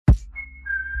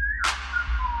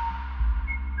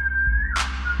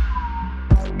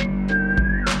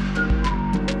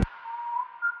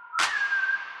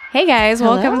Hey guys,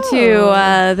 welcome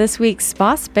to this week's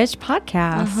Boss Bitch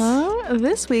podcast.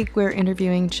 This week we're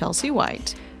interviewing Chelsea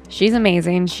White. She's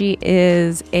amazing. She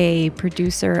is a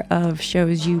producer of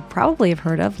shows you probably have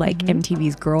heard of, like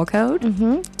MTV's Girl Code.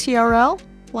 TRL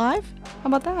Live? How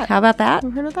about that? How about that?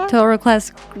 Ever heard of that? Total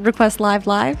Request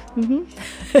Live.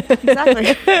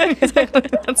 Exactly.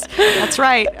 That's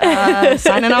right.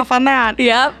 Signing off on that.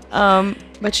 Yep.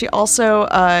 But she also,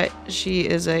 she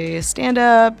is a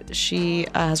stand-up. She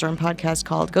has her own podcast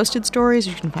called Ghosted Stories.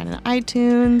 You can find it on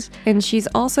iTunes. And she's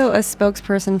also a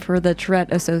spokesperson for the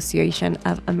Tourette Association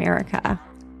of America.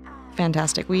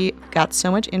 Fantastic. We got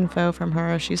so much info from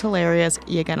her. She's hilarious.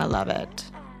 You're gonna love it.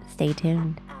 Stay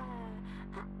tuned.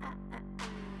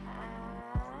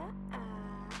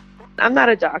 I'm not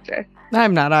a doctor.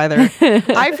 I'm not either.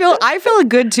 I feel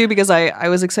good too because I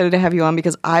was excited to have you on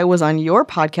because I was on your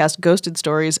podcast, Ghosted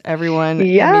Stories. Everyone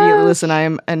immediately listen. I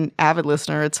am an avid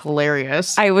listener. It's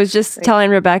hilarious. I was just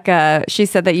telling Rebecca, she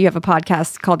said that you have a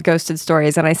podcast called Ghosted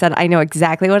Stories, and I said, I know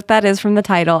exactly what that is from the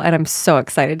title, and I'm so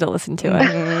excited to listen to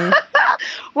it.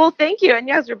 Well, thank you. And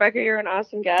yes, Rebecca, you're an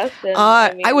awesome guest. And,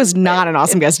 I was not an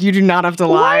awesome guest. You do not have to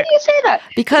lie. Why do you say that?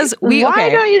 Because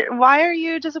why are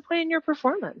you disappointed in your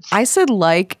performance? I said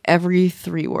like every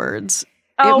 3 words.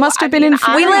 Oh, it must have been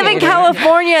infuriating. We live in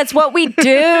California. It's what we do.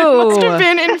 It must have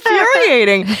been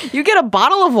infuriating. You get a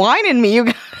bottle of wine in me, you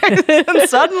guys, and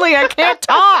suddenly I can't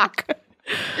talk.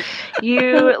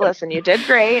 You did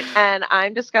great, and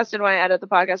I'm disgusted when I edit the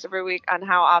podcast every week on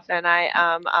how often I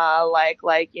am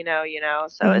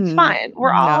so it's fine.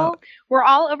 We're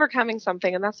all overcoming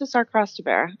something, and that's just our cross to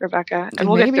bear, Rebecca, and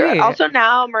we'll get through it. Also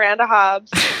now Miranda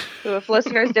Hobbs, who, if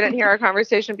listeners didn't hear our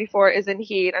conversation before, is in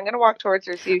heat. I'm going to walk towards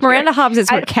her. So Miranda Hobbs is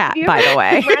her cat, by the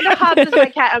way. Miranda Hobbs is my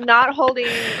cat. I'm not holding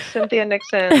Cynthia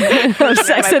Nixon.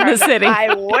 Sex in the City.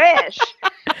 I wish.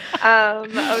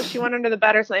 She went under the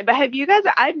bed or something. But have you guys,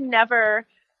 I've never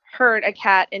heard a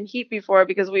cat in heat before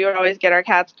because we would always get our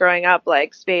cats growing up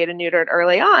like spayed and neutered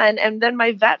early on. And then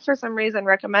my vet, for some reason,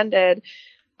 recommended,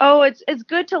 it's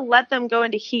good to let them go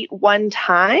into heat one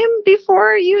time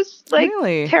before you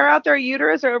tear out their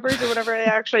uterus or ovaries or whatever they're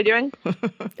actually doing.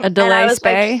 A delay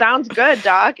spay. Like, sounds good,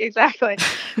 doc. Exactly.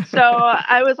 So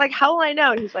I was like, how will I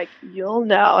know? And he's like, you'll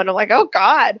know. And I'm like, oh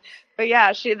God. But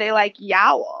yeah, they like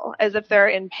yowl as if they're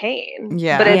in pain.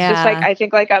 Yeah. But it's just like, I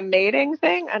think like a mating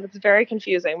thing. And it's very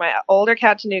confusing. My older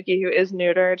cat, Tanuki, who is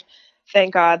neutered,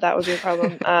 thank God that was your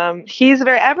problem.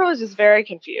 Everyone's just very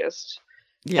confused.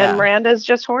 Yeah. And Miranda's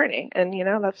just horny. And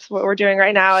that's what we're doing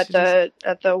right now at the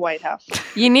White House.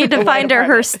 You need to find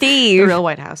her Steve. The real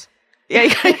White House. Yeah,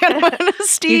 you gotta find a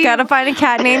Steve. You gotta find a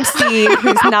cat named Steve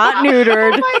who's not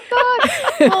neutered. Oh my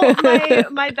God.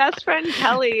 Well, my best friend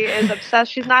Kelly is obsessed.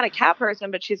 She's not a cat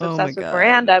person, but she's obsessed with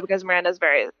Miranda because Miranda's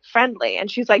very friendly. And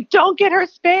she's like, don't get her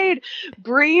spayed.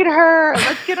 Breed her.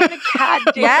 Let's get on a cat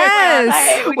date.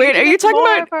 Yes. Wait, are you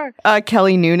talking about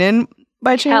Kelly Noonan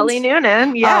by chance? Kelly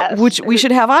Noonan, yes. Which we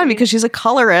should have on because she's a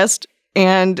colorist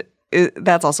and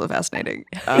that's also fascinating.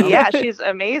 Yeah, she's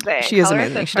amazing. She is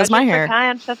amazing. She does my hair.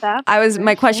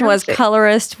 My question was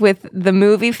colorist with the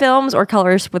movie films or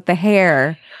colorist with the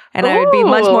hair? And I would be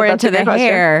much more into the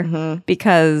hair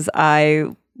because I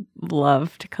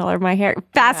love to color my hair.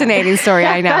 Fascinating story,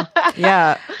 I know.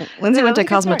 Yeah. Lindsay went to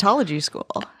cosmetology school.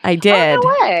 I did. Oh,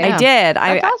 no way. I did.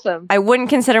 That's awesome. I wouldn't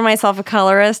consider myself a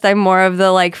colorist. I'm more of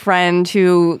the friend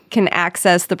who can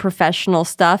access the professional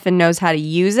stuff and knows how to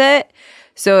use it.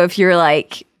 So if you're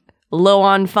low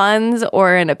on funds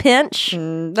or in a pinch,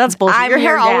 that's bullshit. Your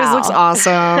hair always looks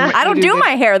awesome. I don't do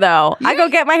my hair though. I go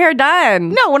get my hair done.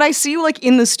 No, when I see you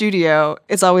in the studio,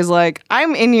 it's always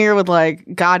I'm in here with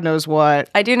God knows what.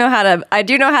 I do know how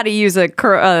to use a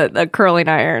curling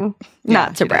iron.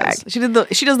 Not to brag. She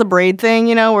does the braid thing,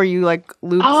 where you loop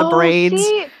the braids.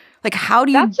 See? How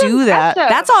do you do that?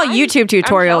 That's all YouTube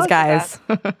tutorials, guys.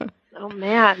 Oh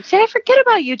man! See, I forget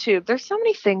about YouTube. There's so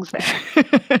many things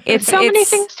there. It's so many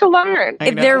things to learn.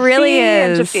 There really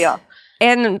is. And to feel.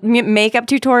 And makeup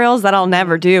tutorials that I'll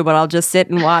never do, but I'll just sit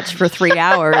and watch for 3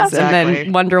 hours and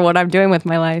then wonder what I'm doing with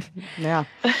my life. Yeah.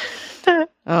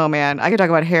 Oh man, I could talk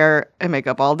about hair and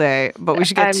makeup all day, but we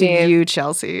should get to you,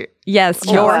 Chelsea. Yes,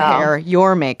 your hair,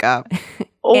 your makeup.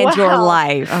 And your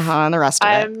life. And the rest of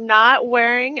it. I'm not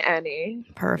wearing any.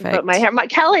 Perfect. But my hair,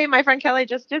 my friend Kelly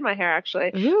just did my hair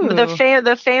actually. Ooh.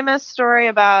 The famous story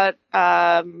about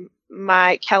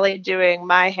my Kelly doing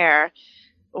my hair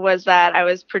was that I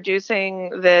was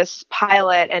producing this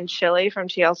pilot, and Chili from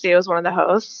TLC was one of the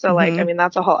hosts. So, like, I mean,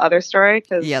 that's a whole other story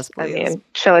because,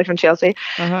 Chili from TLC.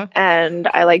 And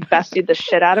I, like, bestied the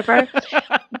shit out of her.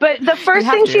 But the first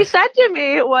thing she said to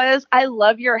me was, "I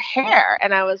love your hair."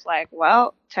 And I was like,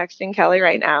 well, texting Kelly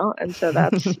right now. And so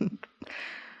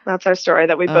that's our story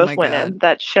that we both went in,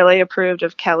 that Chili approved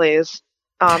of Kelly's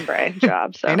ombre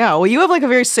job. So. I know. Well, you have, like, a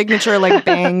very signature, like,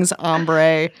 bangs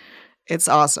ombre. It's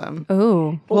awesome.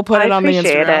 Ooh. We'll put it on the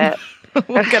Instagram.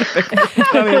 We'll get a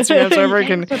picture on the Instagram so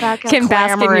everyone can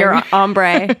bask in your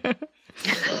ombre.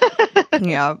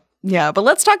 Yeah. But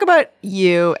let's talk about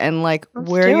you and, like,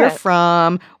 where you're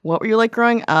from. What were you like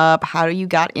growing up? How you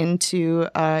got into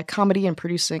comedy and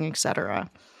producing, etc.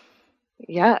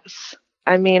 Yes.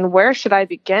 I mean, where should I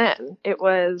begin? It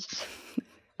was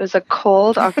a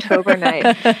cold October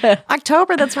night.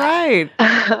 October, that's right.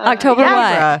 October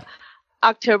what?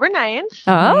 October 9th.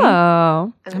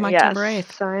 Oh. I'm October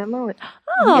 8th. Sorry, I'm only.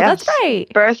 Oh, that's right.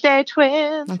 Birthday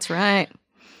twins. That's right.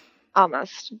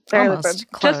 Almost.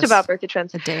 Just about birthday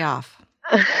twins. A day off.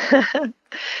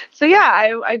 So,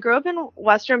 yeah, I grew up in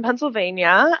Western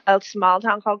Pennsylvania, a small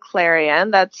town called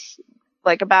Clarion. That's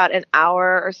like about an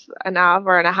hour and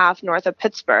a half north of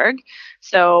Pittsburgh.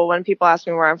 So when people ask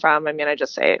me where I'm from, I mean, I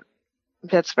just say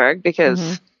Pittsburgh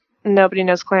because nobody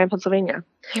knows Clarion, Pennsylvania.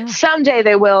 Yeah. Someday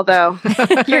they will, though.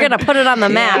 You're going to put it on the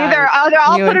map. Either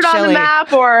I'll put it on the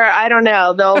map, or I don't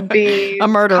know. There'll be a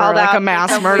murder, like a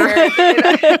mass murder.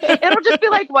 It'll just be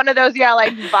like one of those,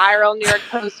 like viral New York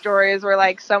Post stories where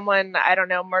like someone, I don't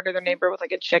know, murdered their neighbor with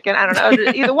like a chicken. I don't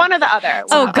know, either one or the other.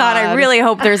 Oh God, I really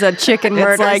hope there's a chicken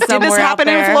murder somewhere. Did this happen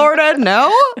in Florida?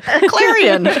 No,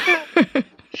 Clarion.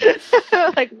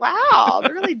 Like, wow,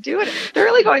 they're really doing it. They're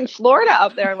really going Florida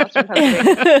up there in Western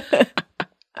Pennsylvania.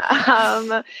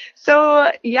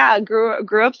 So yeah,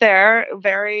 grew up there,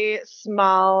 very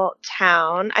small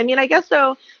town. I mean, I guess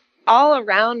though, all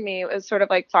around me was sort of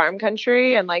like farm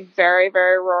country and like very,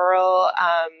 very rural,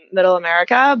 middle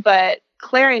America. But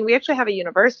Clarion, we actually have a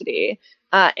university,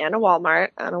 and a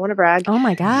Walmart. I don't want to brag. Oh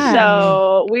my God.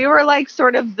 So we were like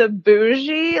sort of the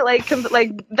bougie, like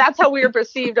that's how we were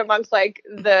perceived amongst like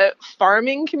the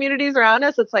farming communities around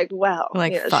us. It's like, well,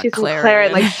 like, she's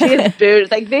Clarion. Like she's bougie.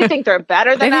 Like they think they're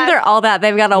better than They think they're all that.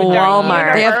 They've got a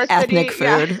Walmart. They have ethnic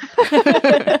food.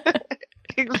 Yeah.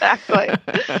 Exactly.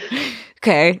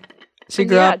 Okay. She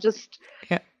grew up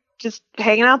just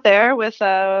hanging out there with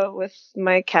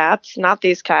my cats, not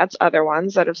these cats, other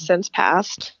ones that have since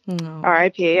passed.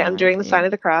 R.I.P. I'm doing the sign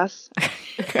of the cross.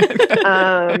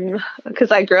 Because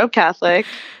I grew up Catholic,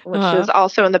 which is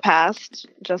also in the past,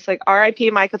 just like R.I.P.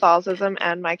 my Catholicism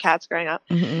and my cats growing up.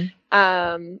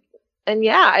 And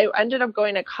yeah, I ended up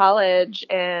going to college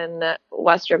in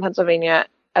Western Pennsylvania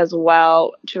as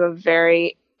well, to a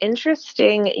very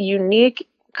interesting, unique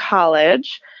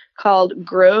college called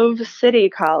Grove City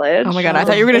College. Oh my God, I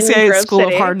thought you were going to say Grove School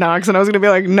City. Of Hard Knocks, and I was going to be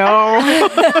like, no.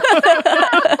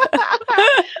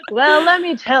 Well, let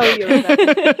me tell you.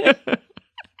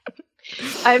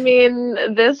 I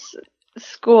mean, this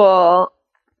school,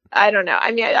 I don't know.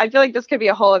 I mean, I feel like this could be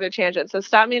a whole other tangent. So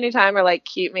stop me anytime or like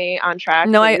keep me on track.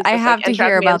 No, I have to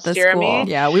hear about this school. Me.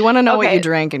 Yeah, we want to know what you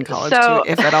drank in college too,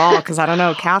 if at all, because I don't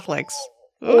know, Catholics.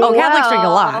 Catholics drink a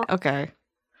lot. Okay.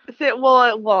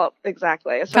 Well,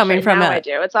 exactly. Especially coming from now, I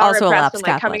do. It's all also repressed and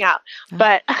like coming out.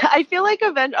 But I feel like I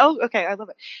love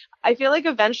it. I feel like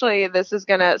eventually this is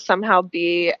gonna somehow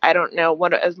be, I don't know,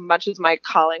 what as much as my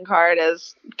calling card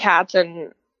as cats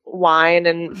and wine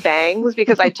and bangs,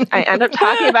 because I end up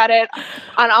talking about it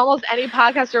on almost any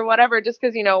podcast or whatever, just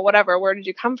because, whatever, where did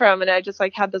you come from? And I just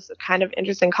like had this kind of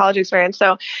interesting college experience.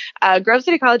 So Grove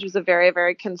City College was a very,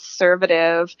 very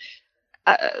conservative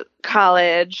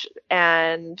college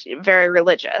and very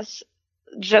religious.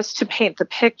 Just to paint the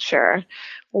picture,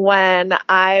 when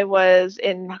I was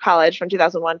in college from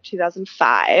 2001 to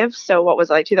 2005, so what was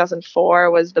it, like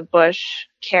 2004 was the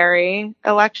Bush-Kerry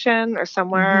election or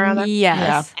somewhere around there?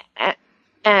 Yes. Yeah.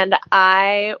 And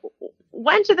I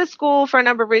went to the school for a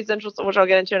number of reasons, which I'll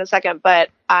get into in a second, but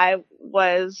I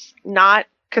was not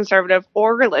conservative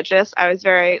or religious. I was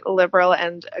very liberal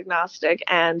and agnostic,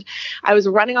 and I was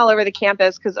running all over the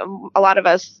campus because a lot of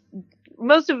us,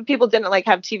 most of the people didn't like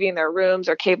have TV in their rooms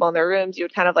or cable in their rooms. You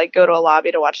would kind of like go to a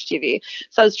lobby to watch TV.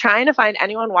 So I was trying to find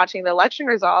anyone watching the election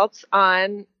results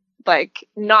on like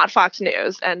not Fox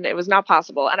News, and it was not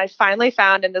possible. And I finally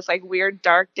found in this like weird,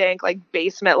 dark, dank, like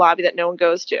basement lobby that no one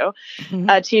goes to,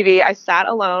 TV. I sat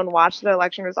alone, watched the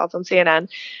election results on CNN,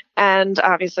 And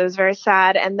obviously it was very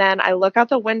sad. And then I look out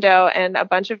the window and a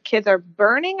bunch of kids are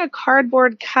burning a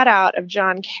cardboard cutout of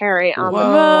John Kerry on the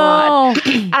quad.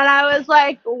 And I was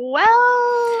like, well,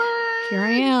 here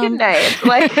I am. Good night.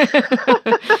 Like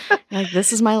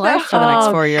this is my life for the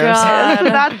next 4 years.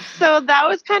 That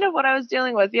was kind of what I was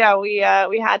dealing with. Yeah, we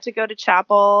had to go to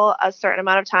chapel a certain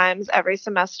amount of times every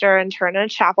semester and turn in a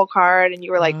chapel card, and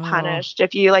you were punished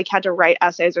if you had to write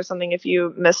essays or something if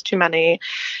you missed too many.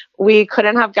 We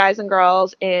couldn't have guys and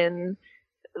girls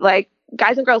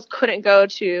couldn't go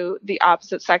to the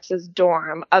opposite sex's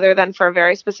dorm other than for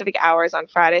very specific hours on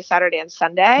Friday, Saturday, and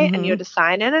Sunday. And you had to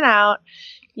sign in and out.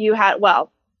 You had to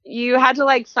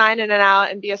sign in and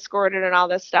out and be escorted and all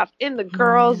this stuff in the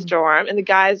girls' dorm. In the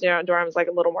guys' dorm is a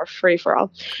little more free for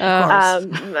all.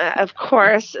 Of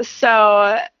course.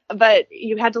 So, but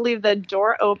you had to leave the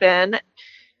door open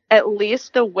at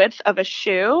least the width of a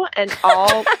shoe, and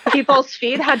all people's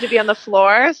feet had to be on the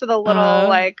floor. So the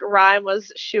little rhyme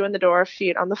was shoe in the door,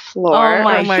 feet on the floor. Oh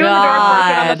my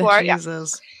God. Shoe in the door, feet on the floor.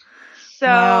 Jesus. Yeah. So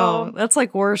wow. That's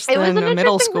worse than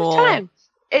middle school. Time.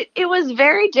 It was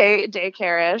very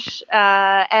daycare-ish.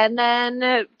 And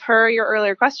then per your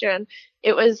earlier question,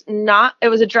 it was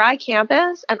a dry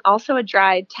campus and also a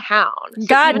dry town. So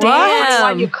God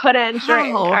damn. You couldn't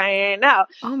drink. I know.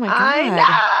 Oh my God. I know.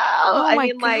 Oh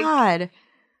my God.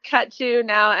 Cut to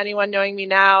now anyone knowing me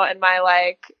now and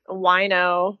my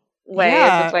wino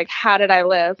ways. It's how did I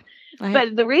live?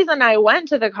 But the reason I went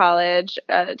to the college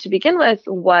to begin with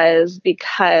was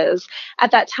because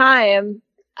at that time,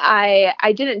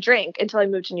 I didn't drink until I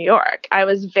moved to New York. I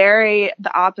was very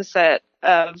the opposite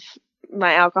of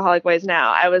my alcoholic ways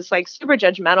now. I was super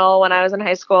judgmental when I was in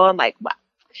high school. I'm like, wow,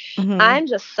 I'm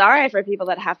just sorry for people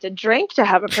that have to drink to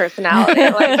have a personality.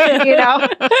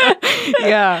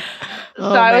 Yeah. So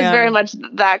I was very much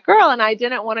that girl, and I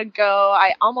didn't want to go.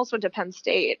 I almost went to Penn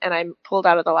State, and I pulled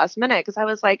out at the last minute because I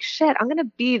was like, shit, I'm going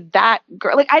to be that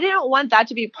girl. I didn't want that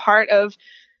to be part of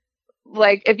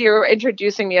if you're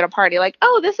introducing me at a party,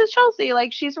 oh, this is Chelsea,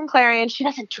 she's from Clarion, she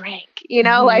doesn't drink,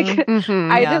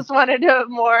 I just wanted to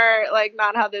more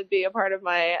not have to be a part of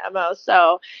my MO.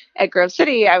 So at Grove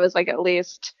City, I was at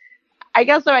least, I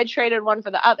guess though I traded one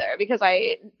for the other because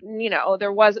there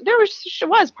was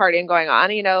partying going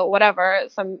on, whatever,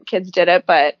 some kids did it,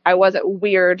 but I wasn't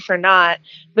weird for not,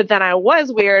 but then I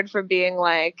was weird for being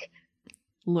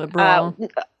liberal,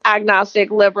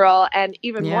 agnostic, liberal, and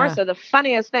even more so, the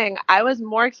funniest thing, I was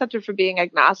more accepted for being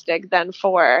agnostic than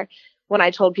for when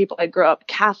I told people I grew up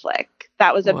Catholic.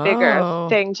 That was a bigger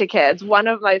thing to kids. One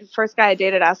of my first guy I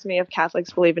dated asked me if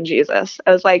Catholics believe in Jesus.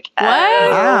 I was like,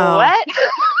 what?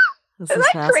 This is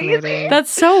fascinating. Crazy? That's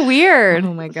so weird.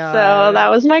 Oh my God. So that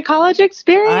was my college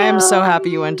experience. I am so happy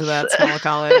you went to that small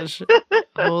college.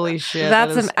 Holy shit.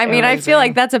 I feel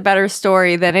like that's a better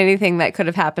story than anything that could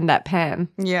have happened at Penn.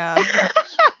 Yeah.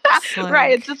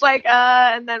 Right. It's just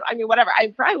and then, whatever.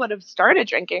 I probably would have started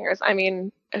drinking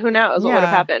who knows what would have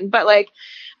happened. But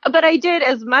but I did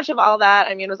as much of all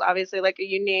that. It was obviously a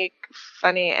unique,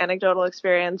 funny, anecdotal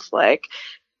experience.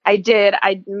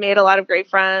 I made a lot of great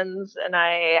friends, and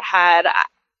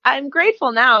I'm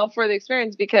grateful now for the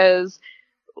experience because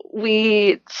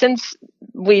since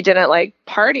we didn't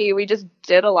party, we just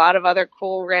did a lot of other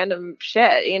cool random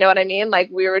shit. You know what I mean?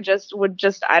 We would just,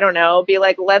 I don't know, be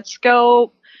let's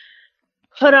go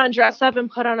dress up and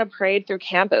put on a parade through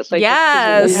campus.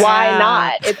 Yes. Why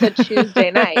not? It's a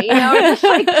Tuesday night,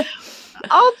 just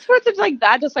all sorts of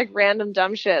that, just random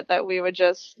dumb shit that we would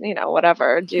just,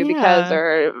 whatever, do because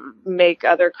or make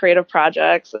other creative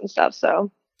projects and stuff.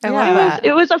 So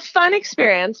it was a fun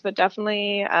experience, but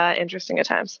definitely interesting at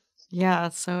times. Yeah,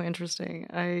 it's so interesting.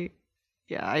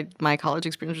 My college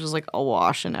experience was a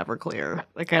wash in Everclear.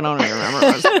 I don't even remember what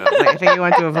it was. I think you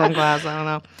went to a film class. I don't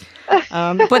know.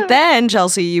 But then,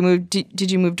 Chelsea, you moved. Did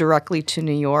you move directly to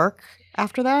New York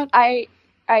after that? I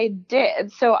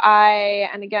did. So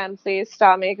and again, please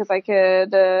stop me because I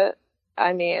could, go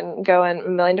in a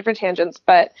million different tangents.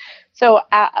 But so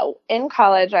in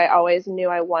college, I always knew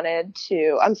I wanted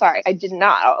to, I did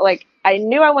not. I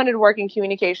knew I wanted to work in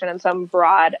communication in some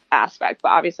broad aspect, but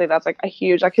obviously that's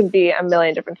that can be a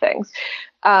million different things.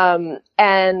 And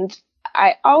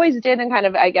I always did, and kind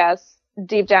of, I guess,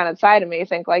 deep down inside of me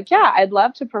think I'd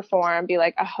love to perform, be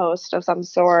a host of some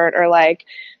sort, or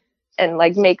and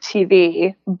make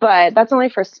TV, but that's only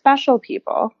for special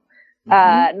people,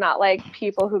 not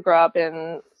people who grow up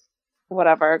in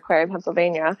whatever, Clarion,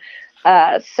 Pennsylvania.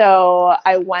 So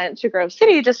I went to Grove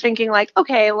City just thinking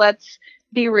okay, let's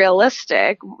be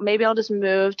realistic. Maybe I'll just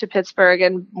move to Pittsburgh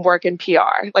and work in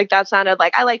PR. Like that sounded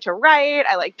like I like to write.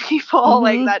 I like people.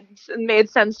 Like that made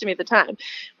sense to me at the time.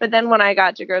 But then when I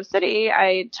got to Grove City,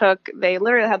 they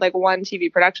literally had like one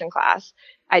TV production class.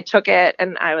 I took it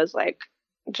and I was like,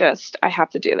 I have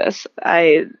to do this.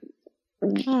 I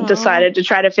decided to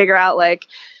try to figure out like,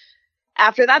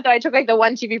 after that, though, I took like the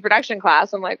one TV production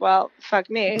class. I'm like, well, fuck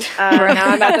me. Now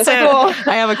I'm at the school.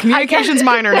 I have a communications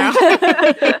minor now.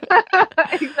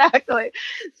 Exactly.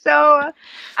 So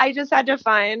I just had to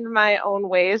find my own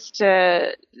ways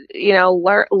to,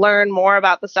 learn more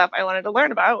about the stuff I wanted to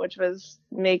learn about, which was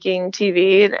making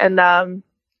TV. And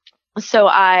so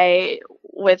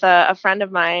with a friend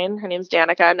of mine, her name's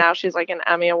Danica. Now she's like an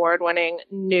Emmy Award-winning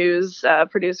news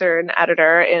producer and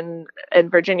editor in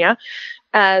Virginia.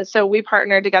 So we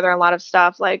partnered together on a lot of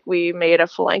stuff. Like we made a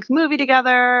full-length movie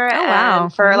together. Oh, wow.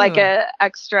 And for like a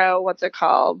extra, what's it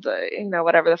called?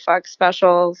 Whatever the fuck,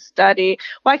 special study.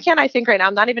 Why can't I think right now?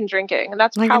 I'm not even drinking. And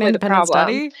that's like probably the problem.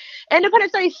 Study?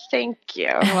 Independent study. Thank you.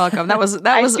 You're welcome. That was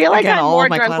I feel like again, I'm more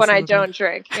drunk when I don't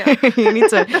drink. Yeah. You need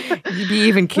to be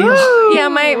even keel. Yeah,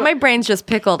 my brain's just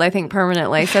pickled, I think,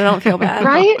 permanently. So I don't feel bad.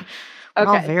 Right? Okay,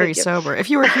 all very sober. If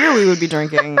you were here, we would be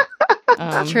drinking.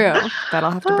 True. But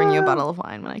I'll have to bring you a bottle of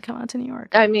wine when I come out to New York.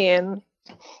 I mean,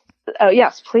 oh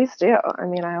yes, please do. I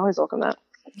mean, I always welcome that.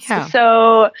 Yeah.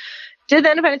 So, did the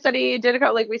independent study?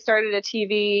 We started a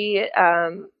TV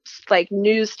like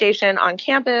news station on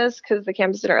campus because the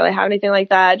campus didn't really have anything like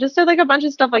that. Just did like a bunch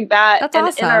of stuff like that.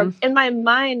 That's awesome. In my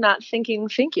mind, not thinking.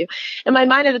 Thank you. In my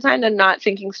mind at the time, then not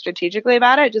thinking strategically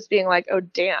about it. Just being like, oh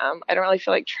damn, I don't really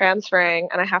feel like transferring,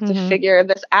 and I have to figure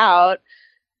this out.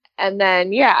 And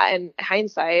then, in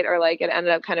hindsight, or like it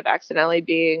ended up kind of accidentally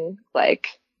being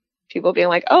like people being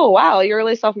like, oh, wow, you're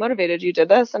really self-motivated. You did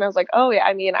this. And I was like, oh, yeah,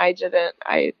 I mean, I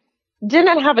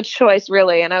didn't have a choice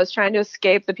really. And I was trying to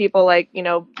escape the people like,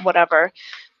 whatever,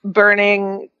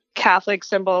 burning Catholic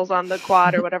symbols on the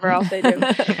quad or whatever else they do,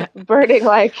 burning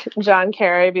like John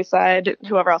Kerry beside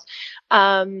whoever else.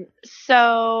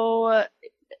 So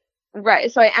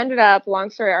I ended up, long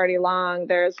story already long,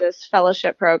 there's this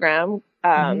fellowship program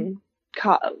that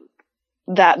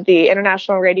the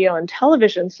International Radio and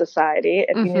Television Society,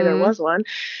 if you knew there was one,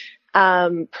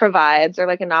 provides. They're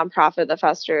like a nonprofit that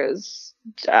fosters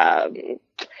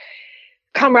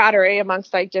camaraderie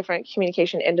amongst like different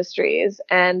communication industries.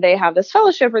 And they have this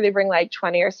fellowship where they bring like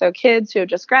 20 or so kids who have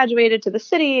just graduated to the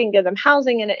city and give them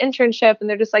housing and an internship. And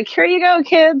they're just like, here you go,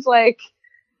 kids.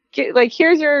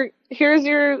 Here's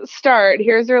your start.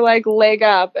 Here's your like leg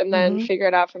up, and then figure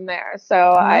it out from there.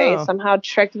 So I somehow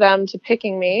tricked them to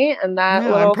picking me, and that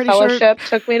little fellowship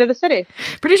took me to the city.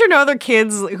 Pretty sure no other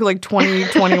kids who like 20,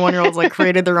 21-year-olds like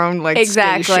created their own like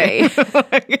exactly.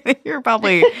 You're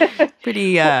probably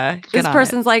pretty this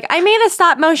person's like, I made a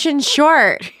stop motion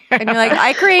short. And you're like,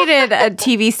 I created a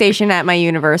TV station at my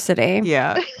university.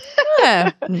 Yeah.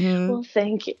 Well,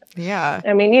 thank you. Yeah.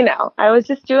 I mean, I was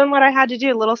just doing what I had to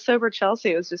do. Little sober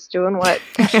Chelsea was just doing what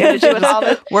she had to do with all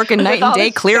this. Working night and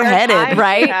day, clear-headed,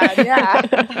 right? Yeah.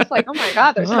 I was like, oh my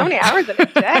God, there's so many hours in a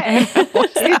day.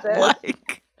 What's that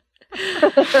like?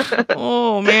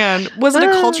 Oh, man. Was it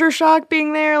a culture shock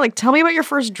being there? Like, tell me about your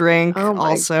first drink. Oh,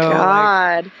 my also.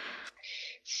 God.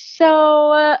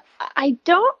 So I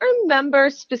don't remember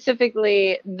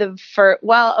specifically the first.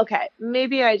 Well, okay,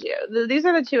 maybe I do. These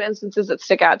are the two instances that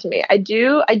stick out to me. I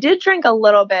did drink a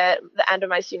little bit the end of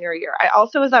my senior year. I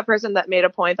also was that person that made a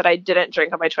point that I didn't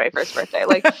drink on my 21st birthday.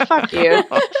 Like, fuck you,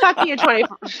 fuck you,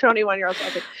 21-year-old.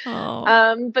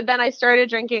 Oh. But then I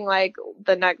started drinking like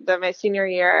my senior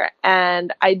year,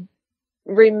 and I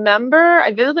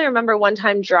vividly remember one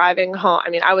time driving home.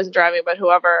 I mean, I wasn't driving, but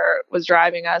whoever was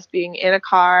driving us, being in a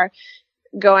car,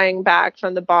 going back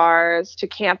from the bars to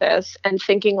campus and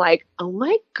thinking like, oh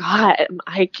my God, am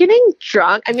I getting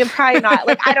drunk? I mean, probably not.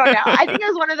 Like, I don't know. I think it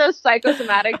was one of those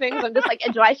psychosomatic things. I'm just like,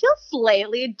 do I feel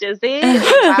slightly dizzy?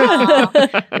 Wow,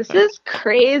 this is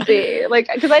crazy. Like,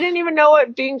 because I didn't even know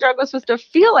what being drunk was supposed to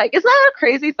feel like. Isn't that a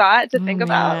crazy thought to think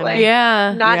about? Like,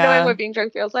 not knowing what being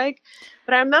drunk feels like.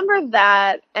 But I remember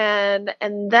that. And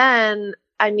then,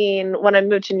 I mean, when I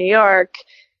moved to New York,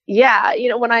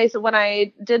 when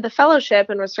I did the fellowship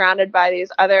and was surrounded by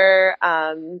these other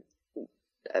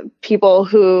people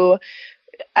who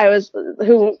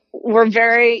were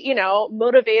very,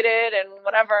 motivated and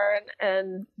whatever.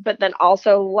 But then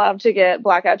also love to get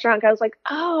blackout drunk. I was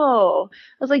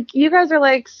like, you guys are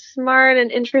like smart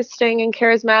and interesting and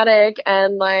charismatic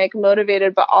and like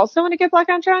motivated, but also want to get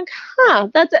blackout drunk. I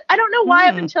don't know why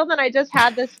up until then I just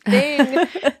had this thing.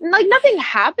 Like nothing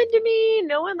happened to me.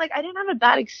 No one, like, I didn't have a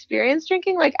bad experience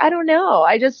drinking. Like, I don't know.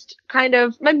 I just kind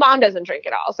of, my mom doesn't drink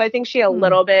at all. So I think she a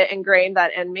little bit ingrained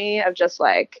that in me of just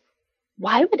like,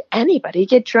 why would anybody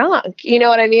get drunk? You know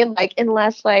what I mean? Like,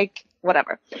 unless like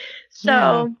whatever.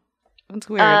 So that's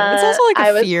weird. It's also like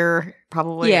a fear,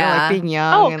 probably. Yeah. Like being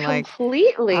young and like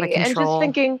completely. Out of control. And just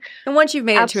thinking. And once you've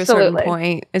made it to a certain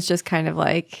point, it's just kind of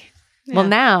like, well,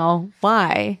 now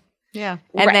why? Yeah.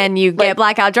 And then you get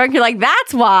blackout drunk. You're like,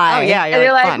 that's why. Oh yeah.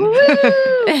 You're like, fun. Woo!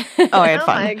 I had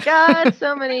fun. Oh my God,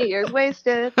 so many years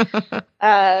wasted.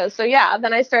 So yeah,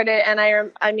 then I started, and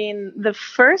I mean, the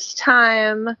first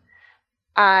time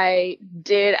I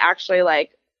did actually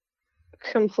like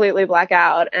completely black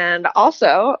out, and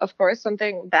also, of course,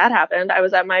 something bad happened. I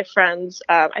was at my friend's.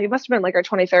 It must have been like our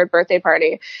 23rd birthday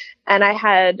party, and I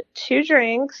had 2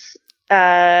 drinks.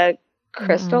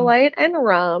 Crystal Light and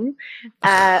rum.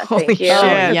 Holy thank you.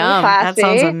 Shit. Yum. That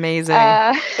sounds amazing.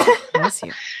 Bless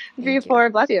you.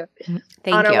 Bless you.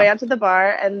 Thank on you. our way out to the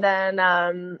bar, and then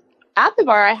at the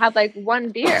bar I had like 1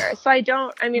 beer. So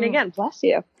again, bless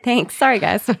you. Thanks. Sorry,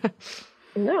 guys.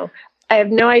 No, I have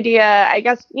no idea. I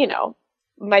guess,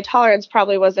 my tolerance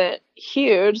probably wasn't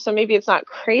huge, so maybe it's not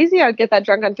crazy. I would get that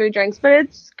drunk on 3 drinks, but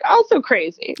it's also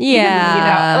crazy.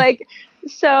 Yeah.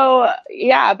 So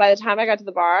yeah, by the time I got to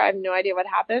the bar, I have no idea what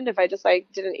happened. If I just like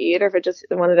didn't eat, or if it just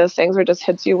one of those things where it just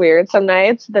hits you weird some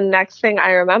nights. The next thing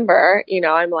I remember,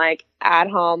 I'm like at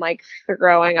home, like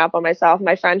throwing up on myself.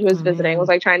 My friend who was visiting was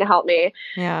like trying to help me.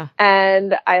 Yeah.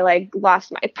 And I like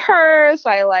lost my purse.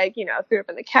 I like, threw up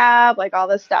in the cab, like all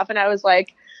this stuff. And I was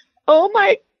like, oh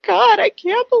my God, I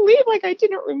can't believe like I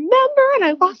didn't remember, and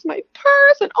I lost my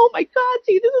purse, and oh my God,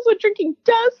 see, this is what drinking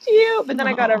does to you. But then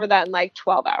I got over that in like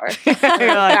 12 hours.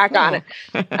 Back on it.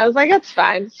 I was like, it's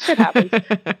fine. Shit happens.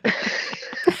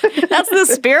 That's the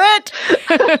spirit.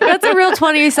 That's a real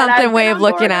 20-something way of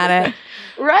looking at it.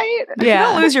 Right? If you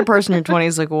don't lose your purse in your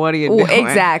 20s, like, what are you doing?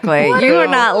 Exactly. You are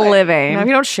not living. If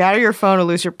you don't shatter your phone or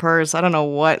lose your purse, I don't know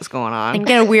what's going on. And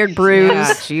get a weird bruise.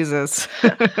 Yeah, Jesus.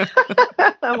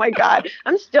 Oh my God.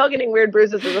 I'm still getting weird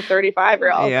bruises as a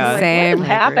 35-year-old. Yeah. Same. What's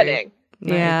happening?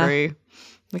 Yeah. I agree.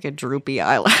 Like a droopy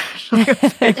eyelash. Like a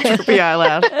fake droopy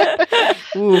eyelash.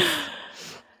 Oof.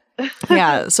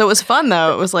 Yeah. So it was fun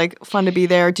though. It was like fun to be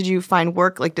there. Did you find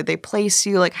work? Like, did they place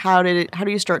you? Like, how do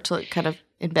you start to like, kind of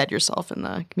embed yourself in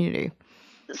the community?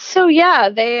 So yeah,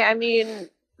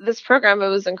 this program, it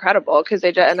was incredible because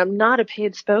and I'm not a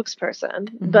paid spokesperson,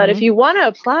 but if you want to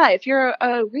apply, if you're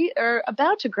or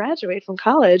about to graduate from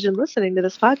college and listening to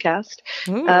this podcast,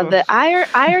 the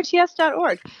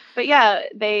IRTS.org. But yeah,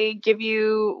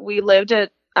 we lived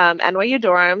at NYU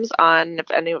dorms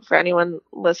for anyone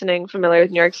listening familiar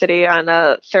with New York City, on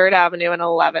 3rd Avenue and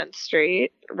 11th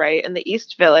Street, right in the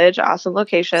East Village. Awesome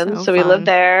location. So we lived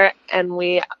there, and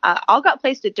we all got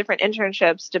placed at different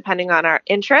internships depending on our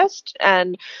interest.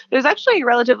 And there's actually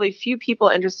relatively few people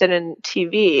interested in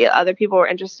TV. Other people were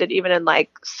interested even in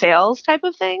like sales type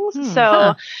of things.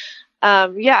 So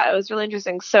it was really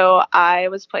interesting. So I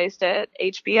was placed at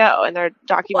HBO in their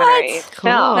documentary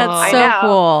film. That's so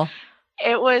cool.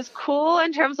 It was cool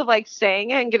in terms of like saying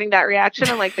it and getting that reaction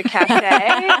and like the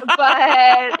cachet,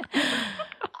 but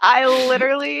I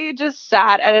literally just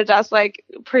sat at a desk like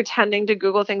pretending to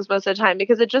Google things most of the time,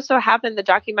 because it just so happened the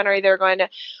documentary they were going to,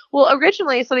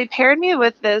 originally, so they paired me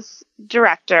with this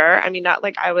director. I mean, not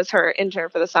like I was her intern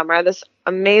for the summer, this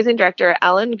amazing director,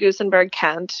 Ellen Gusenberg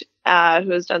Kent, who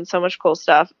has done so much cool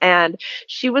stuff. And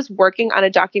she was working on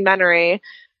a documentary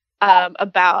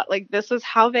about, like, this was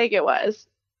how vague it was,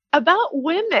 about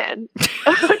women, which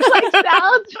like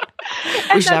sounds.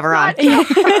 We should have her on. So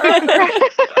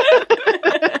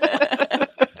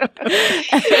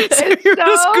you're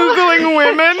just Googling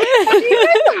women. Have you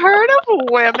guys heard of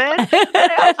women?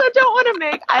 But I also don't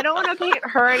want to paint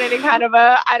her in any kind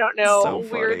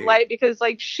of weird light, because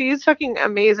like she's fucking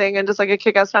amazing and just like a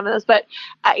kick-ass feminist. But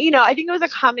I think it was a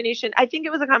combination. I think it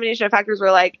was a combination of factors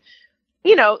where like,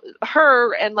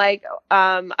 her and like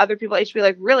other people at HB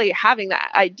like really having that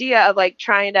idea of like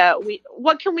trying to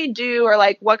what can we do, or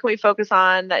like what can we focus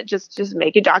on that just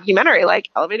make a documentary like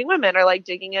elevating women, or like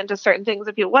digging into certain things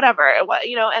of people, whatever,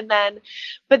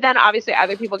 but then obviously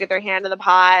other people get their hand in the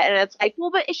pot, and it's like,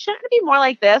 well, but it shouldn't be more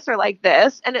like this or like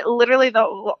this. And it literally,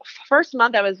 the first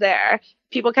month I was there,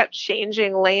 people kept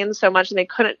changing lanes so much and they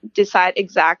couldn't decide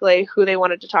exactly who they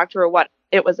wanted to talk to or what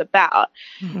it was about.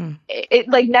 Mm-hmm. It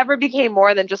like never became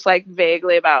more than just like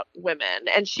vaguely about women.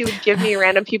 And she would give me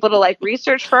random people to like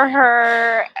research for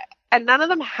her. And none of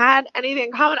them had anything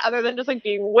in common other than just like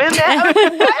being women. I was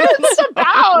like, what is this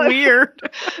about? Weird.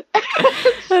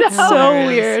 That's so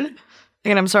weird.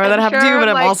 And I'm sorry that happened to you, but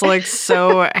I'm also like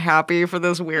so happy for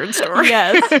this weird story.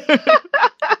 Yes.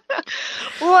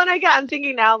 Well, and I'm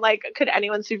thinking now, like, could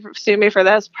anyone sue me for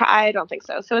this? I don't think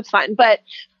so. So it's fine. But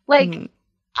like,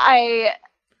 I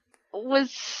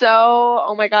was so,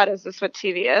 oh my God, is this what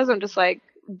TV is? I'm just like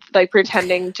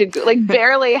pretending to like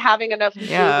barely having enough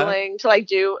Googling to like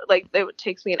do like it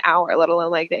takes me an hour, let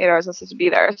alone like the 8 hours I'm supposed to be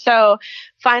there. So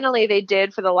finally they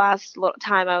did for the last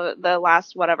time of the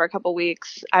last couple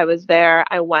weeks I was there.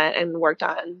 I went and worked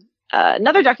on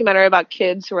another documentary about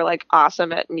kids who were like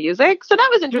awesome at music. So that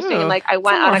was interesting. And like I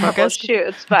went on a couple of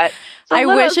shoots, but I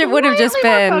wish it would have just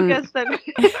been.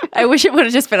 I wish it would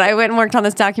have just been. I went and worked on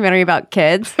this documentary about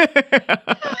kids. I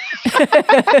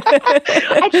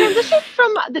transitioned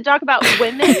from the doc about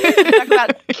women to the doc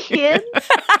about kids.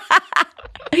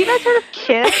 Have you guys heard of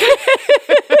kids?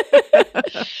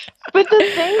 But the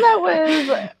thing that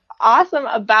was awesome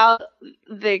about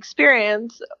the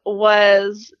experience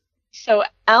was, so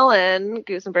Ellen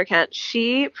Goosenberg-Kent,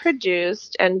 she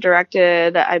produced and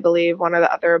directed, I believe, one or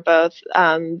the other, both,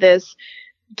 this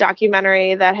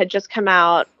documentary that had just come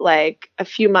out like a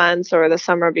few months or the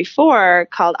summer before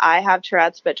called I Have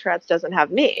Tourette's, but Tourette's Doesn't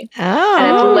Have Me. Oh.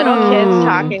 And it's little kids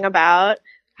talking about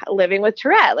living with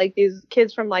Tourette, like these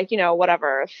kids from like, 3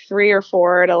 or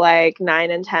 4 to like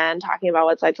 9 and 10 talking about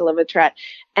what it's like to live with Tourette.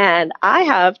 And I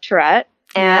have Tourette.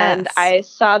 And yes. I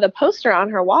saw the poster on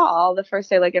her wall the first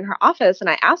day, like in her office, and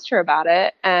I asked her about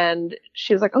it. And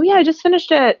she was like, oh, yeah, I just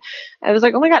finished it. I was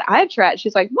like, oh, my God, I have Tourette.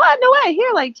 She's like, what? No way.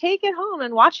 Here, like, take it home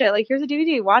and watch it. Like, here's a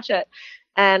DVD. Watch it.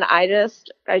 And I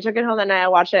took it home that night. I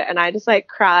watched it. And I just like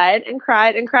cried and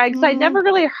cried and cried because I never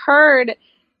really heard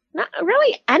not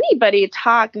really anybody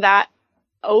talk that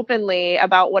openly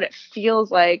about what it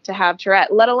feels like to have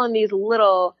Tourette, let alone these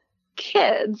little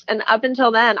kids. And up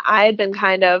until then, I had been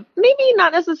kind of maybe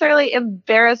not necessarily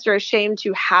embarrassed or ashamed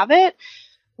to have it,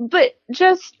 but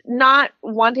just not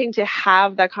wanting to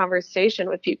have that conversation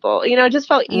with people. It just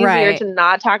felt easier to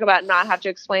not talk about, not have to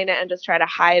explain it and just try to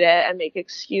hide it and make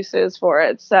excuses for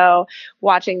it. So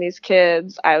watching these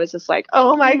kids, I was just like,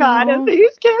 oh my God, if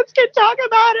these kids can talk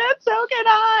about it, so can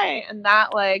I. And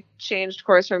that like changed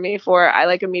course for me I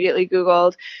like immediately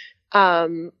Googled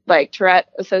like Tourette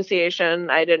Association.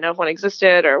 I didn't know if one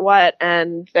existed or what.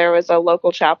 And there was a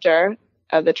local chapter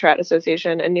of the Tourette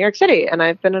Association in New York City. And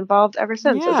I've been involved ever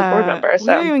since as a board member. So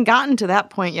we haven't even gotten to that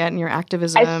point yet in your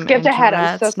activism. I skipped ahead.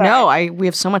 I'm so sorry. No, we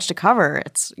have so much to cover.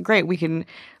 It's great. We can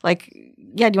do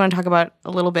you want to talk about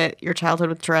a little bit your childhood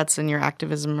with Tourette's and your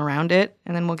activism around it?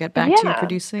 And then we'll get back to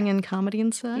producing and comedy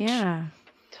and such. Yeah.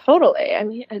 Totally. I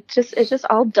mean, it just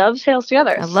all dovetails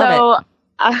together. I love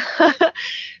it.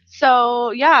 So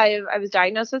yeah, I was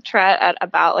diagnosed with Tourette at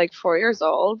about like 4 years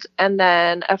old, and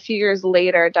then a few years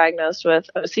later diagnosed with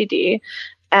OCD.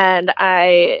 And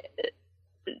I,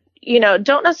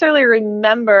 don't necessarily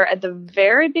remember at the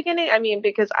very beginning. I mean,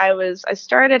 because I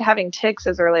started having tics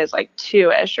as early as like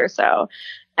 2-ish or so.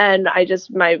 And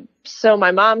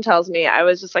my mom tells me I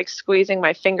was just like squeezing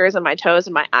my fingers and my toes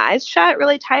and my eyes shut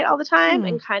really tight all the time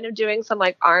and kind of doing some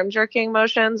like arm jerking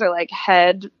motions or like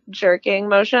head jerking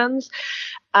motions.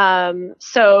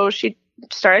 So she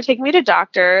started taking me to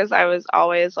doctors. I was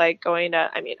always like going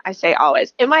to, I say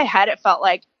always, in my head, it felt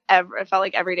like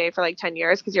every day for like 10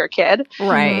 years because you're a kid.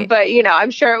 Right. But,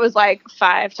 I'm sure it was like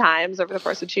 5 times over the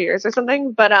course of 2 years or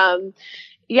something. But,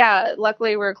 yeah,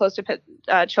 luckily we're close to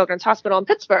Children's Hospital in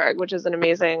Pittsburgh, which is an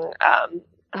amazing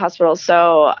hospital.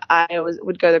 So I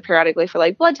would go there periodically for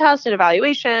like blood tests and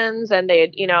evaluations, and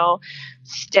they'd,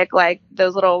 stick like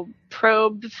those little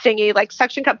probe thingy, like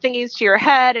suction cup thingies to your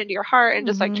head and your heart, and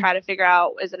just like try to figure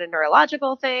out, is it a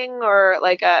neurological thing or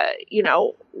like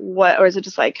or is it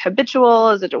just like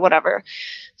habitual? Is it whatever?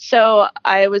 So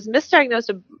I was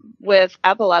misdiagnosed with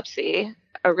epilepsy.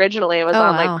 Originally it was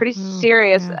on like pretty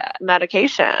serious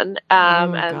medication. So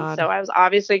I was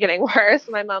obviously getting worse.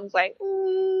 My mom's like,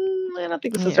 I don't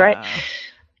think this is right.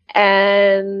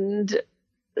 And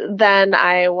then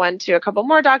I went to a couple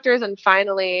more doctors, and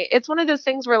finally it's one of those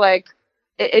things where like,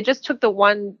 it just took the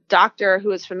one doctor who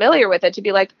was familiar with it to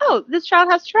be like, oh, this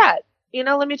child has Tourette.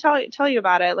 Let me tell you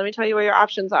about it. Let me tell you what your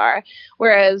options are.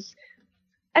 Whereas,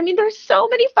 there's so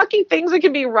many fucking things that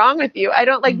can be wrong with you. I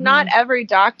don't not every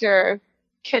doctor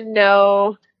can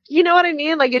know you know what I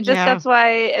mean? Like, it just, that's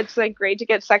why it's like great to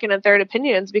get second and third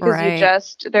opinions,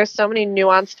 because there's so many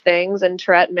nuanced things, and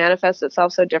Tourette manifests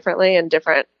itself so differently in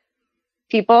different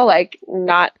people. Like,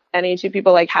 not any two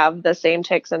people like have the same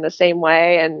tics in the same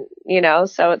way. And, you know,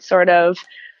 so it's sort of,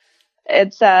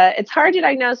 it's hard to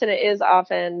diagnose, and it is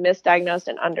often misdiagnosed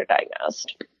and underdiagnosed.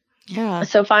 Yeah.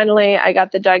 So finally I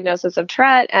got the diagnosis of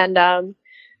Tourette, and,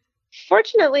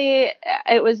 fortunately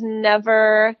it was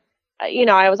never, you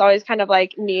know, I was always kind of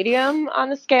like medium on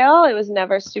the scale. It was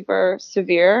never super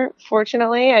severe,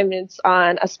 fortunately. I mean, it's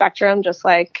on a spectrum, just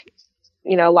like,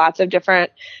 you know, lots of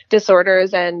different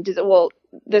disorders. And, well,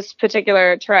 this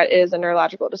particular Tourette is a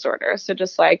neurological disorder. So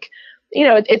just like, you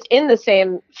know, it's in the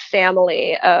same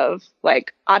family of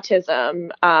like autism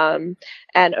and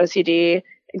OCD,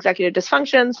 executive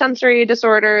dysfunction, sensory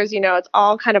disorders. You know, it's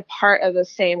all kind of part of the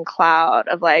same cloud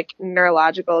of like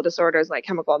neurological disorders, like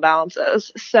chemical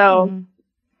imbalances. So,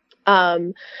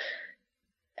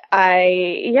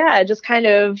 I just kind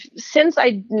of, since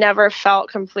I never felt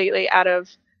completely out of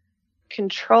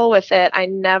control with it, I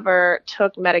never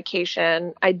took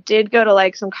medication. I did go to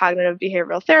like some cognitive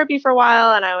behavioral therapy for a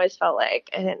while, and I always felt like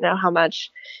I didn't know how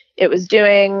much it was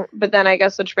doing. But then I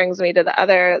guess, which brings me to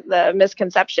the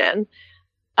misconception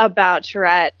about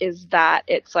Tourette is that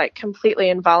it's like completely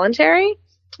involuntary.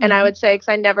 And I would say, because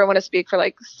I never want to speak for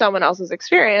like someone else's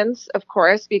experience, of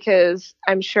course, because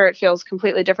I'm sure it feels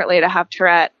completely differently to have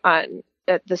Tourette on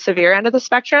at the severe end of the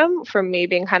spectrum, from me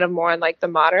being kind of more on like the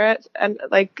moderate and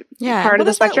like part of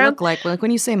the spectrum. What does that look like? Like,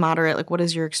 when you say moderate, like, what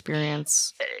is your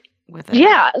experience with it?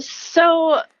 Yeah.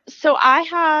 So I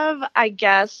have, I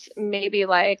guess, maybe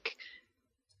like,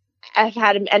 I've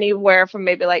had anywhere from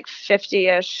maybe like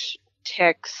 50-ish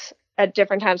tics at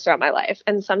different times throughout my life.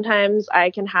 And sometimes I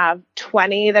can have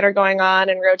 20 that are going on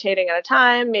and rotating at a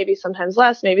time, maybe sometimes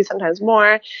less, maybe sometimes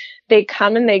more. They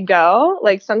come and they go.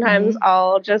 Like, sometimes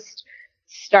I'll just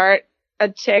start a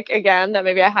tic again that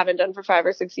maybe I haven't done for 5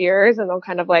 or 6 years, and they'll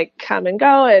kind of like come and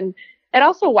go. And it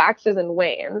also waxes and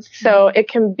wanes. So it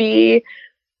can be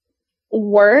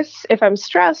worse if I'm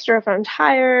stressed or if I'm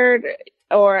tired,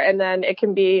 and then it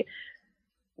can be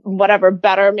whatever,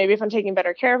 better, maybe if I'm taking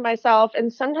better care of myself.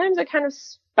 And sometimes it kind of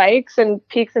spikes and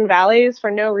peaks and valleys for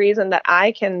no reason that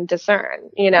I can discern,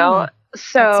 you know?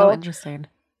 So interesting.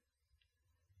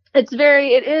 It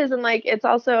is. And like, it's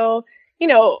also, you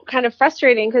know, kind of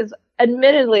frustrating, because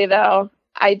admittedly though,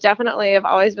 I definitely have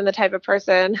always been the type of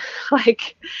person,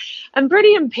 like, I'm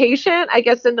pretty impatient, I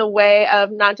guess, in the way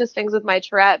of not just things with my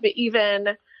Tourette, but even,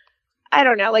 I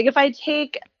don't know, like if I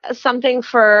take something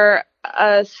for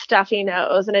a stuffy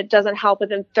nose and it doesn't help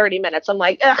within 30 minutes, I'm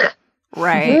like, ugh,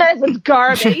 right, this is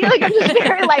garbage. Like, I'm just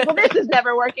very like, well, this is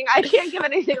never working. I can't give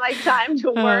anything like time to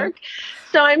work.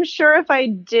 So I'm sure if I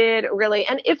did really,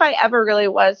 and if I ever really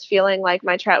was feeling like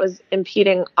my Tourette was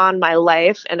impeding on my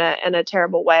life in a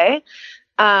terrible way,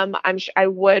 I'm sure I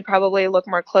would probably look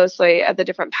more closely at the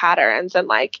different patterns and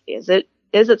like, is it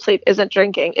sleep? Is it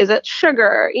drinking? Is it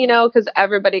sugar? You know, because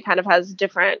everybody kind of has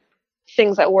different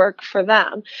things that work for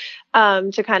them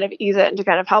to kind of ease it and to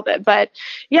kind of help it. But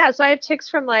yeah, so I have tics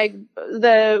from like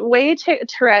the way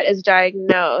Tourette is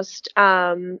diagnosed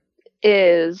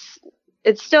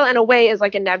it's still in a way is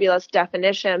like a nebulous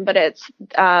definition, but it's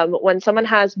when someone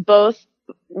has both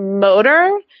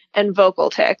motor and vocal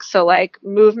tics, so like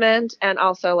movement and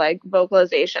also like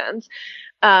vocalizations,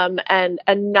 and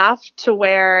enough to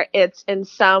where it's in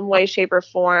some way, shape, or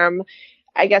form,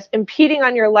 I guess, impeding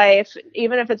on your life,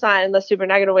 even if it's not in the super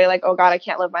negative way, like, oh God, I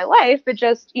can't live my life, but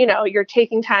just, you know, you're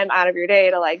taking time out of your day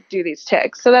to like do these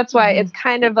tics. So that's why it's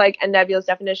kind of like a nebulous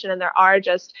definition. And there are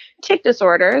just tic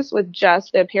disorders with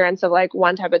just the appearance of like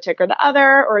one type of tic or the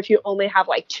other, or if you only have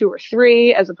like 2 or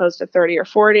 3 as opposed to 30 or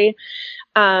 40.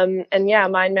 And yeah,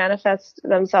 mine manifest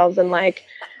themselves in like,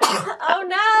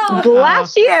 oh no,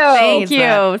 bless you. Thank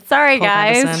you. Sorry,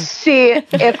 guys. See,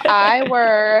 if I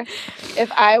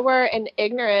were an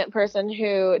ignorant person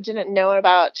who didn't know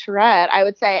about Tourette, I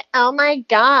would say, oh my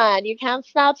God, you can't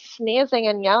stop sneezing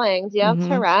and yelling. Do you have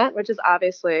Tourette? Which is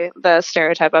obviously the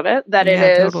stereotype of it, that it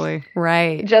is totally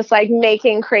right. Just like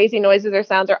making crazy noises or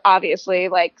sounds, or obviously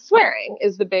like swearing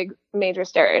is the big major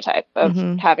stereotype of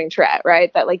having Tourette,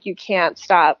 right? That like you can't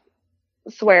stop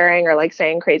swearing or like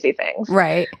saying crazy things.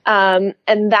 Right. And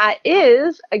that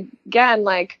is, again,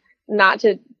 like, not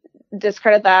to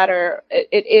discredit that, or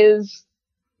it is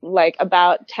like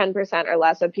about 10% or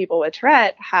less of people with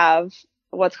Tourette have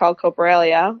what's called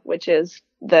copralia, which is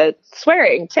the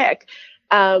swearing tic.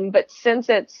 But since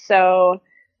it's so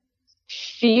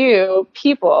few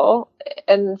people,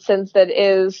 and since that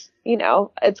is, you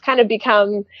know, it's kind of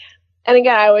become And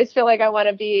again, I always feel like I want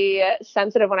to be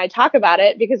sensitive when I talk about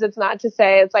it, because it's not to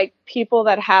say it's like people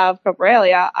that have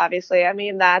copralia, obviously, I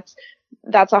mean, that's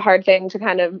a hard thing to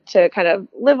kind of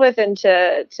live with and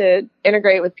to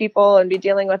integrate with people and be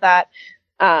dealing with that.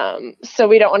 So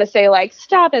we don't want to say like,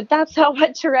 stop it, that's not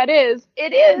what Tourette is.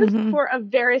 It is for a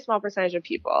very small percentage of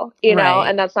people, you know,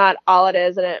 and that's not all it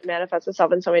is. And it manifests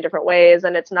itself in so many different ways,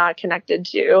 and it's not connected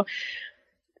to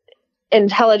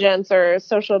intelligence or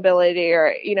social ability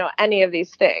or, you know, any of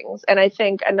these things. And I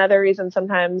think another reason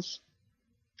sometimes,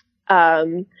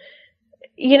 you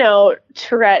know,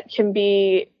 Tourette can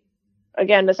be,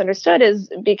 again, misunderstood is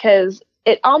because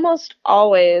it almost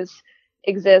always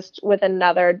exists with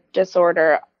another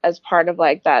disorder as part of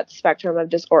like that spectrum of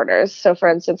disorders. So for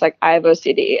instance, like I have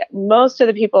OCD. Most of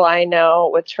the people I know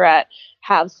with Tourette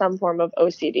have some form of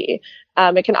OCD.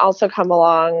 It can also come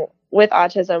along with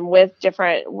autism, with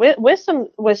different, with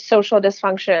social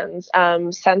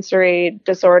dysfunctions, sensory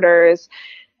disorders,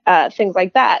 things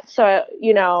like that. So,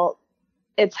 you know,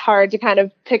 it's hard to kind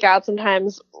of pick out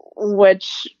sometimes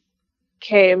which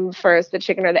came first, the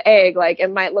chicken or the egg. Like it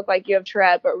might look like you have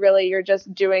Tourette, but really you're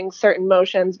just doing certain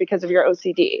motions because of your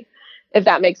OCD, if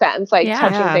that makes sense, like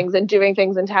touching things and doing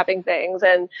things and tapping things.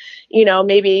 And, you know,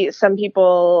 maybe some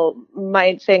people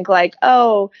might think like,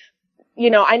 oh, you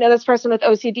know, I know this person with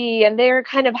OCD and they're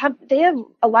kind of they have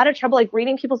a lot of trouble like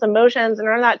reading people's emotions and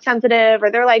are not sensitive, or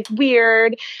they're like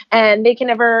weird and they can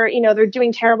never, you know, they're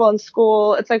doing terrible in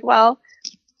school. It's like, well,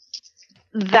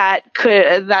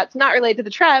 that's not related to the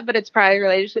Tourette, but it's probably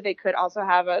related to, they could also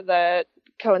have the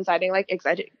coinciding like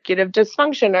executive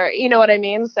dysfunction, or, you know what I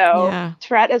mean? So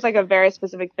Tourette is like a very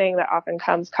specific thing that often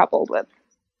comes coupled with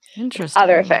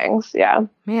other things. Yeah.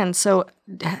 Man. So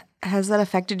has that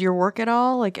affected your work at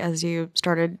all? Like as you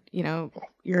started, you know,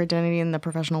 your identity in the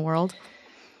professional world?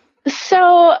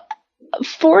 So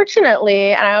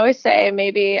fortunately, and I always say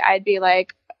maybe I'd be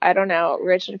like, I don't know,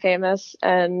 rich and famous,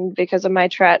 and because of my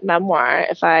Tourette memoir,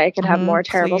 if I could have more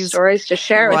terrible stories to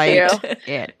share with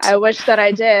you. I wish that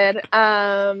I did.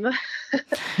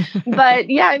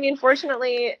 But yeah, I mean,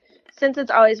 fortunately, since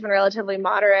it's always been relatively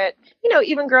moderate, you know,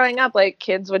 even growing up, like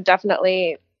kids would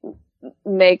definitely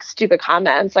make stupid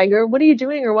comments like, or what are you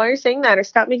doing, or why are you saying that, or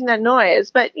stop making that noise.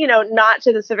 But, you know, not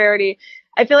to the severity.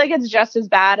 I feel like it's just as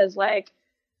bad as like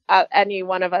any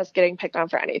one of us getting picked on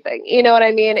for anything. You know what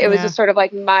I mean? It was just sort of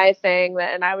like my thing,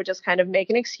 and I would just kind of make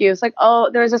an excuse like, oh,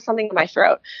 there's just something in my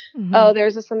throat. Oh,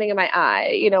 there's just something in my eye,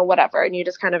 you know, whatever. And you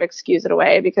just kind of excuse it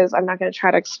away, because I'm not going to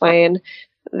try to explain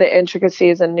the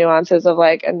intricacies and nuances of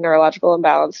like a neurological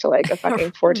imbalance to like a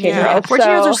fucking 14-year-old.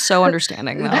 14-year-olds are so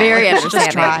understanding though. Very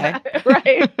understanding.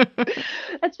 Right.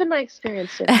 That's been my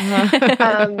experience today.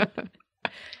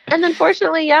 And then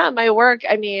fortunately, my work,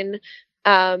 I mean,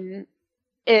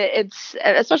 it's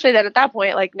especially that at that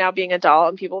point, like now being adult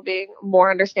and people being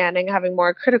more understanding, having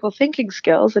more critical thinking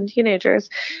skills than teenagers.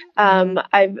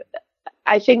 I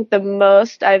think the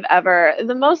most time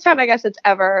I guess it's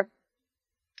ever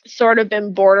sort of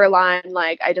been borderline,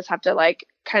 like I just have to like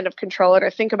kind of control it or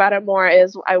think about it more,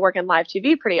 is I work in live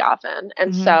TV pretty often.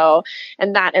 And so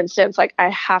in that instance, like I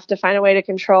have to find a way to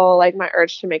control like my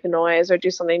urge to make a noise or do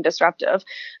something disruptive.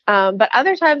 But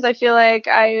other times I feel like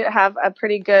I have a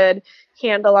pretty good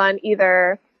handle on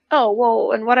either,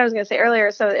 and what I was going to say earlier.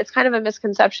 So it's kind of a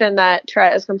misconception that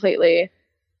Tourette is completely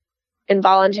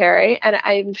involuntary. And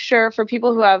I'm sure for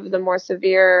people who have the more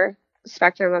severe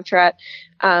spectrum of Tourette,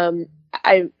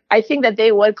 I think that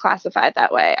they would classify it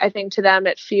that way. I think to them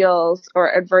it feels, or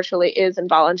it virtually is,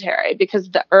 involuntary,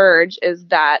 because the urge is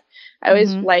that, I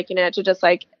always liken it to just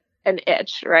like an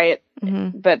itch, right?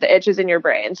 But the itch is in your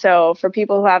brain. So for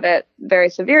people who have it very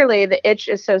severely, the itch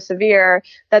is so severe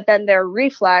that then their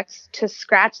reflex to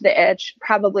scratch the itch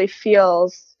probably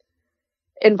feels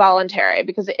involuntary,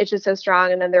 because the itch is so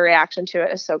strong and then the reaction to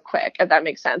it is so quick, if that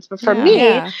makes sense. But for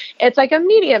me, it's like a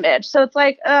medium itch. So it's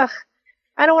like,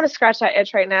 I don't want to scratch that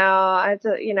itch right now. I have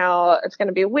to, you know, it's going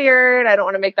to be weird. I don't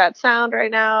want to make that sound right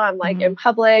now. I'm like in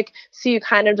public. So you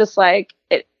kind of just like,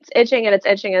 it's itching and it's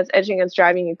itching and it's itching and it's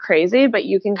driving you crazy, but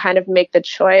you can kind of make the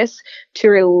choice to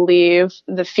relieve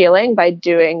the feeling by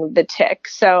doing the tick.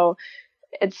 So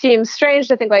it seems strange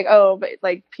to think like, oh, but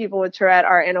like people with Tourette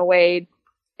are in a way,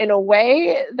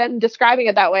 then describing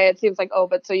it that way, it seems like, oh,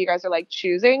 but so you guys are like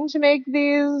choosing to make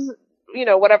these, you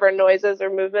know, whatever noises or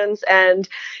movements. And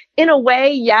in a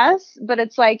way, yes, but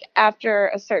it's like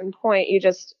after a certain point,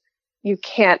 you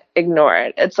can't ignore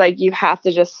it. It's like you have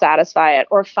to just satisfy it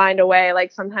or find a way.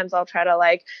 Like sometimes I'll try to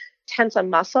like tense a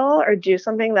muscle or do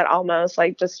something that almost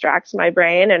like distracts my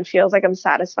brain and feels like I'm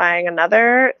satisfying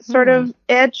another sort of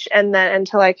itch. And then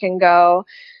until I can go,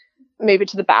 maybe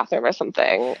to the bathroom or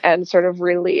something and sort of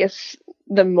release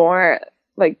the more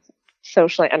like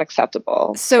socially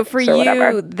unacceptable. So for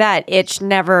you, that itch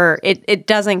never, it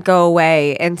doesn't go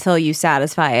away until you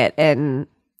satisfy it and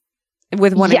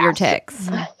with one of your tics.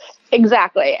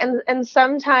 Exactly. And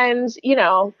sometimes, you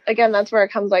know, again, that's where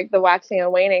it comes like the waxing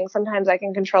and waning. Sometimes I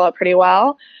can control it pretty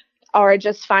well, or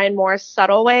just find more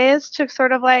subtle ways to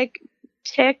sort of like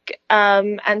tick.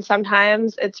 And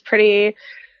sometimes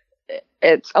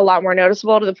it's a lot more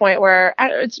noticeable to the point where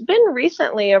it's been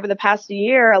recently over the past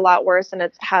year a lot worse than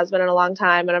it has been in a long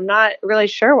time. And I'm not really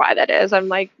sure why that is. I'm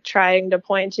like trying to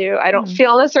point to, I don't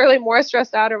feel necessarily more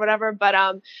stressed out or whatever, but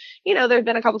you know, there've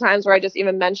been a couple times where I just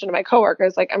even mentioned to my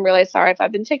coworkers, like, I'm really sorry if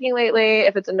I've been ticking lately.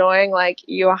 If it's annoying, like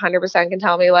you 100% can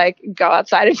tell me, like, go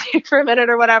outside and tick for a minute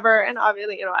or whatever. And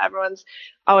obviously, you know, everyone's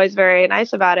always very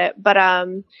nice about it. But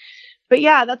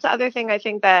yeah, that's the other thing. I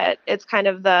think that it's kind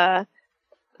of the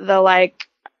like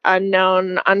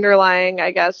unknown underlying,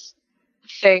 I guess,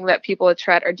 thing that people with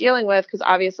Tourette are dealing with, because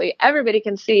obviously everybody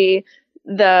can see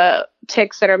the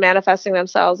tics that are manifesting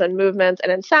themselves in movements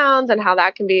and in sounds, and how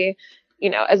that can be, you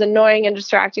know, as annoying and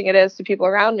distracting it is to people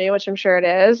around me, which I'm sure it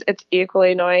is, it's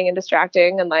equally annoying and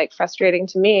distracting and like frustrating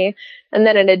to me. And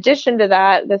then in addition to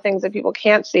that, the things that people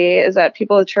can't see is that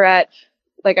people with Tourette,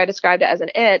 like I described it as an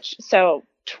itch. So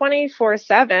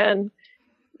 24/7,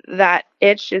 that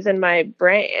itch is in my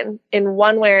brain in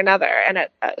one way or another, and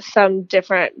at some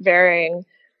different varying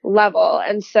level.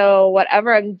 And so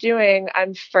whatever I'm doing,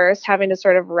 I'm first having to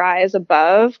sort of rise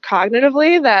above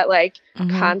cognitively that like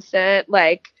constant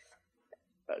like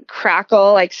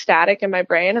crackle, like static in my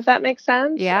brain, if that makes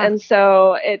sense. Yeah. And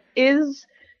so it is,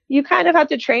 you kind of have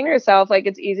to train yourself. Like,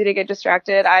 it's easy to get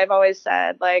distracted. I've always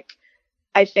said, like,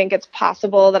 I think it's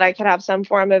possible that I could have some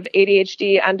form of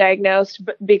ADHD undiagnosed,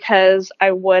 because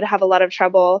I would have a lot of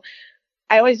trouble.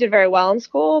 I always did very well in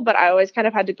school, but I always kind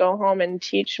of had to go home and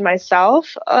teach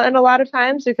myself and a lot of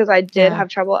times, because I did have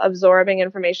trouble absorbing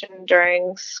information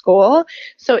during school.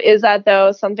 So is that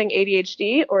though something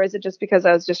ADHD, or is it just because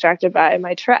I was distracted by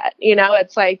my Tourette? You know,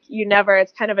 it's like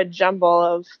it's kind of a jumble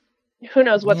of who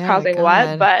knows what's causing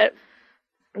what, but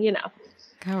you know.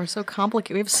 God, we're so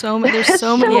complicated. We have there's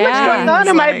so many much going on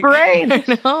in my brain. I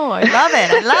know. I love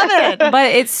it.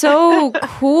 But it's so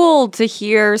cool to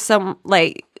hear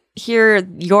hear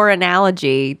your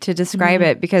analogy to describe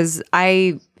it, because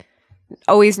I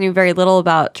always knew very little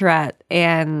about Tourette,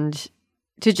 and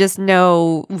to just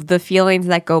know the feelings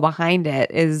that go behind it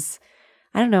is,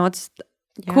 I don't know, it's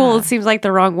cool. It seems like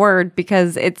the wrong word,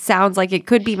 because it sounds like it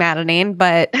could be maddening,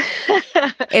 but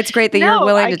it's great that you're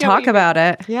willing to talk about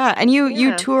it. Yeah, and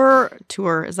you tour,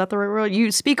 is that the right word? You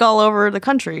speak all over the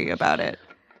country about it.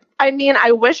 I mean,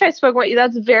 I wish I spoke more.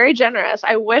 That's very generous.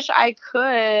 I wish I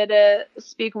could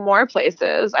speak more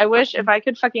places. I wish if I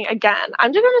could again,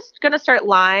 I'm just going to start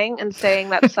lying and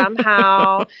saying that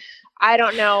somehow, I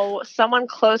don't know, someone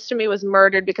close to me was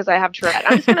murdered because I have Tourette.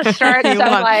 I'm just going to start some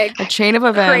like a chain of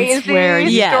events where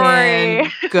you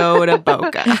can go to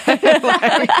Boca.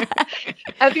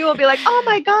 And people will be like, oh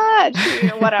my God,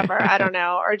 whatever. I don't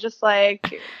know. Or just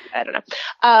like, I don't know.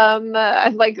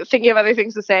 I'm like thinking of other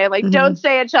things to say. Like, don't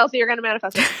say it, Chelsea, you're going to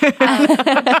manifest it.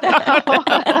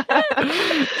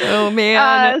 Oh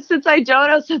man. Since I don't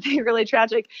know something really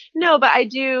tragic. No, but I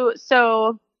do.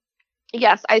 So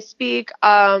yes, I speak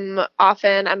often.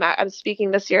 I'm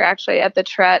speaking this year actually at the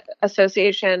Tourette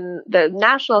Association, the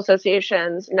National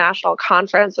Association's national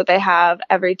conference that they have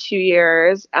every 2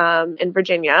 years in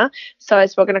Virginia. So I've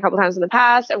spoken a couple times in the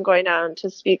past. I'm going down to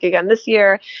speak again this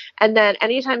year. And then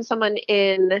anytime someone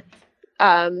in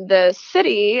the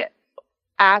city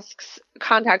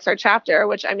contacts our chapter,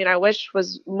 which I mean, I wish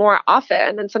was more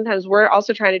often. And sometimes we're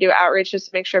also trying to do outreach just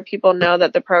to make sure people know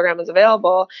that the program is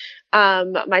available.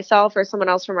 Myself or someone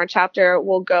else from our chapter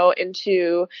will go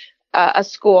into a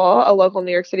school, a local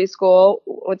New York City school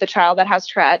with a child that has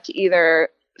Tourette, to either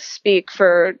speak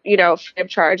for, free of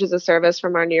charge as a service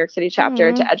from our New York City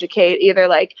chapter to educate, either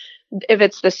like if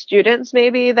it's the students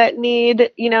maybe that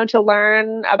need, to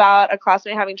learn about a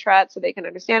classmate having Tourette so they can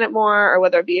understand it more, or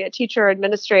whether it be a teacher or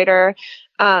administrator.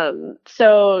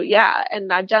 So yeah,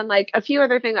 and I've done like a few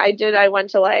other things. I went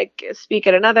to like speak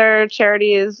at another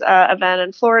charities event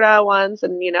in Florida once,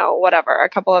 and whatever, a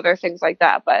couple other things like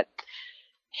that. But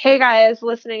hey guys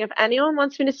listening, if anyone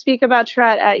wants me to speak about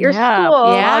Tourette at your school,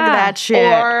 that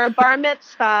shit, or bar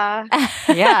mitzvah,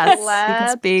 yes,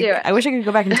 let's speak. do it. I wish I could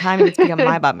go back in time and speak on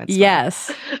my bar mitzvah.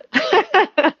 Yes.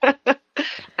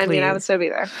 I mean, I would still be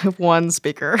there. One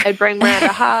speaker. I'd bring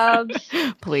Miranda Hobbs.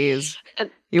 Please.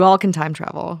 You all can time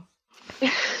travel.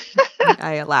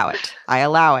 I allow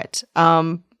it.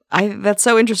 That's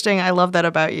so interesting. I love that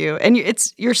about you. And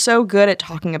you're so good at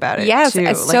talking about it. Yes, too.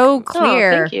 it's so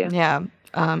clear. Oh, thank you. Yeah.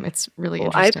 It's really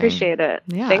interesting. I appreciate it.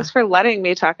 Yeah. Thanks for letting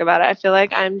me talk about it. I feel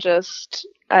like I'm just,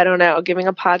 I don't know, giving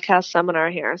a podcast seminar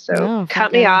here. So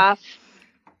cut me off.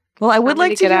 Well, I would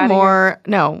like to do more.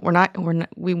 No, we're not.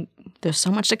 There's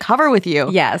so much to cover with you.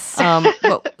 Yes.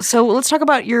 So let's talk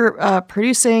about your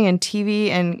producing and TV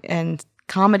and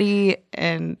comedy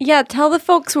and. Yeah, tell the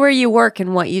folks where you work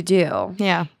and what you do.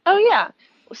 Yeah. Oh, yeah.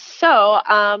 So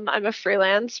I'm a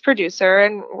freelance producer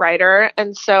and writer,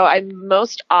 and so I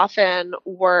most often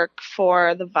work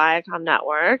for the Viacom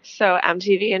network, so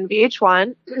MTV and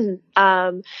VH1.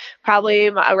 Probably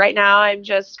right now I'm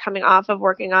just coming off of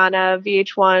working on a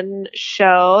VH1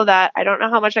 show that I don't know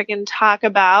how much I can talk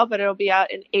about, but it'll be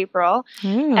out in April.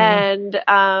 And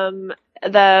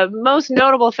the most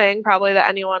notable thing probably that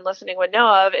anyone listening would know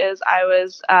of is I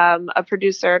was a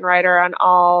producer and writer on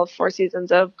all 4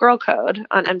 seasons of Girl Code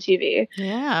on MTV.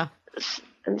 Yeah.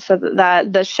 And so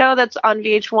that the show that's on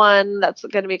VH1 that's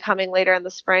going to be coming later in the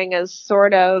spring is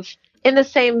sort of in the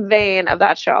same vein of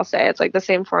that show, I'll say. It's like the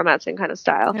same format, same kind of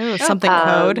style. Ooh, something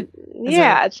code?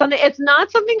 It's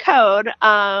not something code,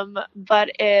 but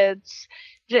it's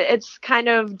kind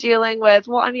of dealing with,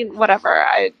 well, I mean, whatever.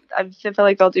 I feel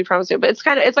like they'll do promos too, but it's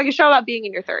like a show about being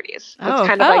in your 30s. It's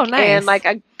kind of like nice. in like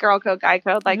a girl code, guy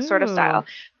code, like sort of style.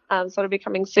 So it'll be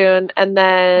coming soon. And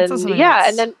then, I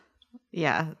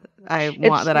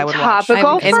want that. I would watch.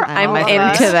 I'm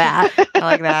into that. I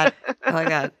like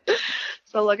that.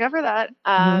 So look out for that.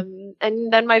 And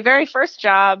then my very first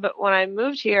job when I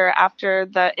moved here after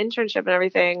the internship and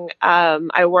everything,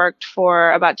 I worked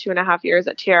for about 2.5 years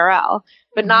at TRL,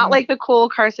 but not like the cool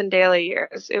Carson Daly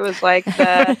years. It was like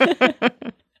the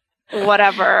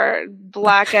whatever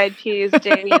Black Eyed Peas,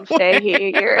 Damien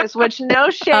Fahey years, which no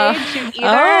shade to either.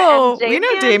 Oh, we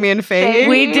know Damien Fahey.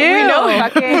 We do. We know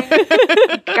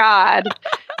fucking God.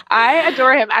 I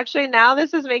adore him. Actually, now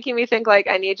this is making me think like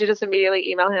I need to just immediately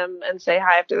email him and say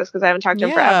hi after this because I haven't talked to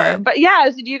him forever. But do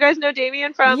you guys know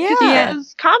Damien from? Because he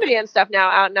has comedy and stuff now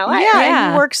out in LA.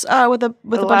 Yeah. He works with a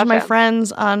bunch of my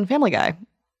friends on Family Guy.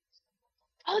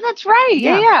 Oh, that's right.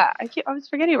 Yeah. I always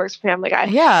forget he works for Family Guy.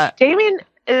 Yeah. Damien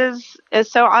is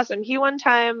so awesome. He one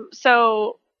time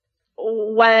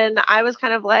when I was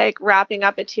kind of like wrapping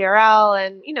up at TRL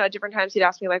and at different times he'd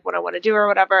ask me like what I want to do or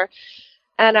whatever.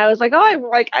 And I was like, I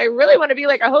really want to be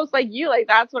like a host like you. Like,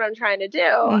 that's what I'm trying to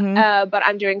do. But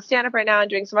I'm doing stand-up right now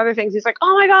and doing some other things. He's like,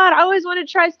 oh, my God, I always wanted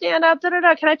to try stand-up.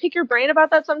 Can I pick your brain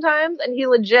about that sometimes? And he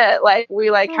legit, we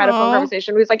had a phone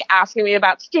conversation. He was like asking me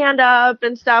about stand-up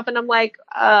and stuff. And I'm like,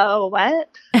 what?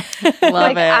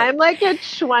 Love it. I'm like a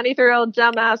 23-year-old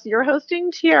dumbass. You're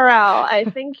hosting TRL. I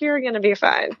think you're going to be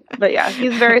fine. But yeah,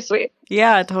 he's very sweet.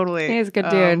 Yeah, totally. He's a good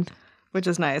dude. Which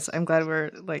is nice. I'm glad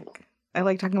we're I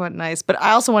like talking about nice, but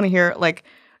I also want to hear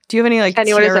do you have any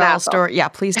TRL story? Yeah,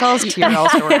 please tell us TRL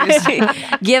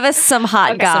stories. Give us some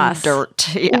hot goss. Some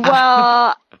dirt. Yeah.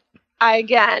 Well,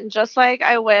 just like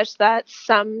I wish that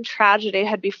some tragedy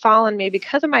had befallen me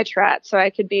because of my Tourette so I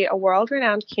could be a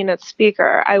world-renowned keynote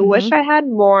speaker, I wish I had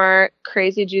more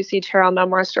crazy, juicy TRL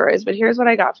memoir stories, but here's what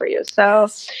I got for you. So,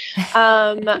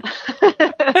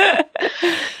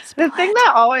 the thing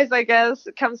that always, I guess,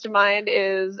 comes to mind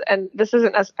is, and this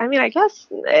isn't, I guess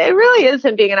it really is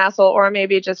him being an asshole, or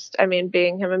maybe just,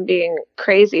 being him and being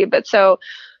crazy. But so,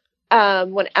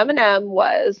 when Eminem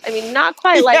was, not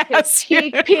quite like his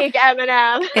peak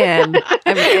Eminem.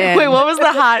 Wait, what was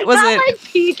the hot? Was not it like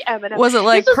peak Eminem? Was it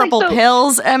like Purple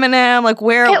Pills Eminem?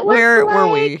 Where were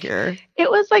we here? It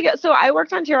was so I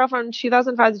worked on TRL from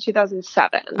 2005 to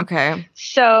 2007. Okay.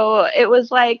 So it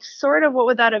was sort of, what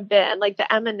would that have been? Like the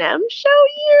Eminem show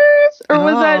years? Or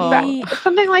was that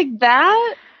something like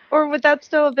that? Or would that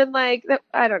still have been I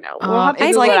don't know. We'll have to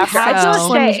Google it after. I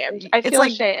feel ashamed. I feel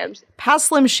ashamed. Past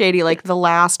Slim Shady, the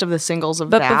last of the singles of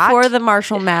but that. But before the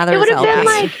Marshall Mathers it would have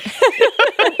LP.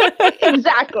 Been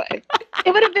exactly.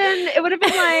 It would have been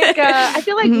I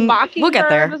feel like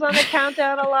Mockingbird was on the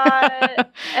countdown a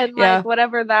lot. And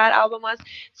whatever that album was.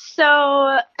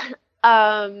 So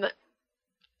so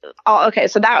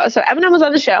Eminem was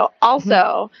on the show.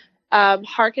 Also,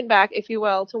 harken back, if you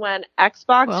will, to when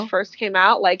Xbox first came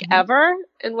out, ever,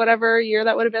 in whatever year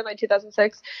that would have been,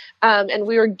 2006. And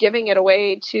we were giving it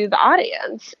away to the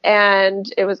audience.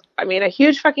 And it was, a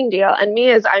huge fucking deal. And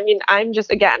I'm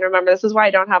just, again, remember, this is why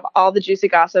I don't have all the juicy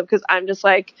gossip, because I'm just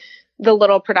the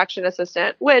little production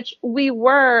assistant, which we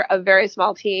were a very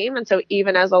small team. And so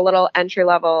even as a little entry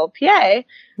level PA,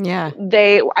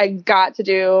 I got to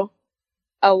do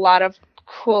a lot of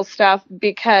cool stuff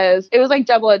because it was like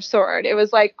double-edged sword. It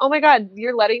was like, oh my God,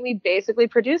 you're letting me basically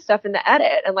produce stuff in the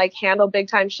edit and like handle big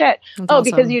time shit. That's awesome.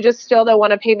 Because you just still don't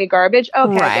want to pay me garbage.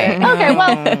 Okay. Right. Okay.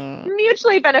 Well,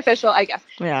 mutually beneficial, I guess.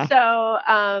 Yeah.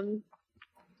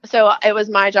 So it was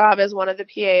my job as one of the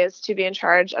PAs to be in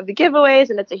charge of the giveaways,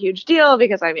 and it's a huge deal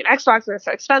because I mean Xboxes are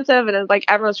so expensive, and it's like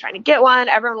everyone's trying to get one.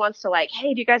 Everyone wants to like,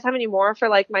 hey, do you guys have any more for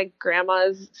like my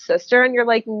grandma's sister? And you're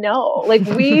like, no, like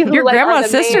your grandma's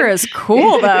sister is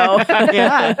cool though.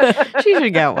 Yeah, she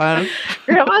should get one.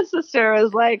 Grandma's sister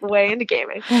was like way into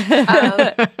gaming.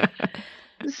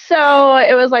 So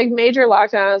it was like major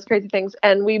lockdown, it was crazy things,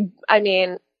 and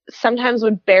sometimes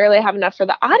would barely have enough for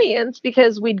the audience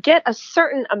because we'd get a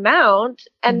certain amount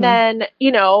and then,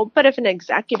 but if an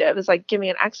executive is like, give me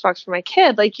an Xbox for my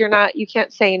kid, like you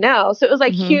can't say no. So it was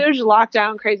like huge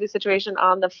lockdown, crazy situation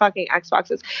on the fucking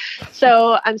Xboxes.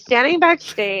 So I'm standing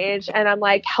backstage and I'm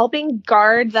like helping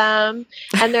guard them.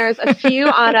 And there's a few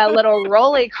on a little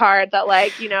rolly cart that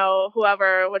like, which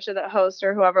of the hosts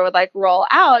or whoever would like roll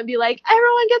out and be like,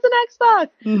 everyone gets an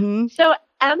Xbox. So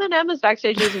Eminem is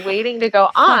backstage, just waiting to go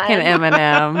on. Fucking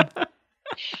Eminem.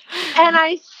 And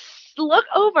I look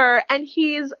over, and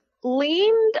he's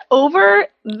leaned over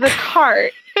the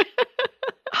cart,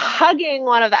 hugging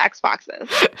one of the Xboxes.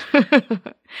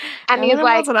 And he's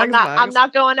like, I'm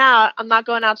not going out. I'm not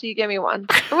going out till you give me one.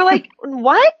 And we're like,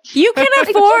 what? You can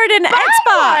afford an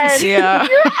Xbox. Yeah.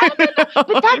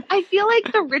 But I feel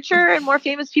like the richer and more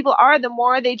famous people are, the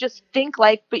more they just think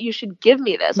like, but you should give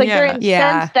me this. Like they're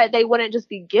incensed that they wouldn't just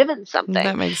be given something.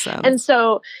 That makes sense. And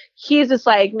so he's just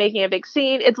like making a big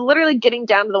scene. It's literally getting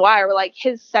down to the wire where like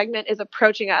his segment is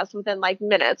approaching us within like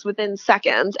minutes, within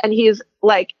seconds. And he's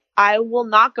like, I will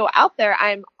not go out there.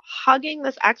 I'm hugging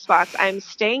this Xbox. I'm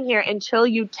staying here until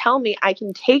you tell me I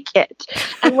can take it.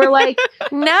 And we're like,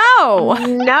 no,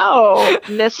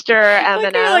 Mr.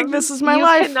 Eminem. Like, this is my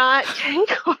life. You cannot take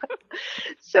one.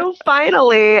 So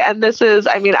finally, and this is,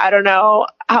 I don't know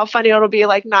how funny it'll be,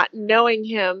 like not knowing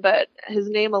him, but his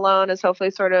name alone is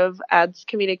hopefully sort of adds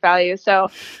comedic value. So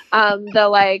the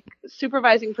like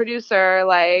supervising producer,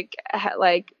 like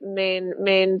main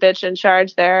bitch in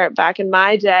charge there back in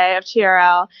my day of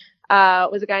TRL,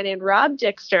 was a guy named Rob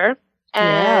Dixter.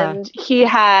 And he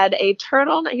had he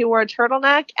wore a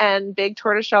turtleneck and big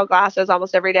tortoiseshell glasses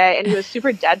almost every day. And he was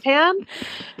super deadpan.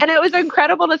 And it was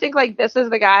incredible to think like, this is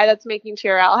the guy that's making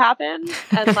TRL happen.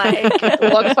 And like,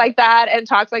 looks like that and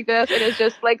talks like this. And is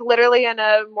just like literally in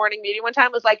a morning meeting one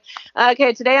time was like,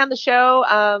 okay, today on the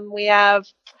show, we have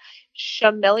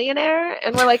Chamillionaire.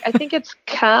 And we're like, I think it's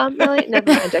Chamillionaire.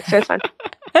 Never mind, Dexter, it's fine.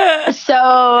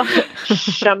 So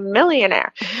Chamillionaire.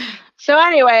 So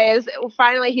anyways,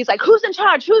 finally he's like, who's in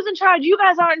charge? Who's in charge? You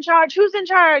guys aren't in charge. Who's in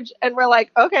charge? And we're like,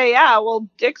 okay, yeah, well,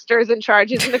 Dixter's in charge.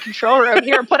 He's in the control room.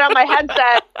 Here, put on my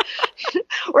headset.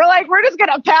 We're like, we're just going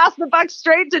to pass the buck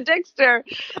straight to Dixter.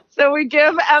 So we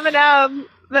give Eminem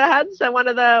the headset, one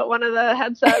of the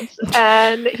headsets,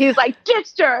 and he's like,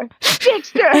 Dixter.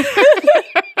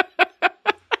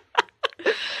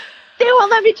 They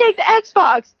won't let me take the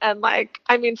Xbox. And like,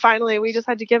 finally we just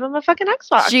had to give him a fucking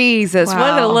Xbox. Jesus,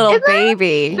 what a little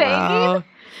baby. Wow.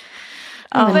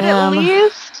 But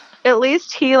at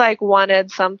least he like wanted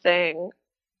something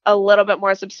a little bit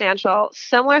more substantial.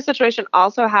 Similar situation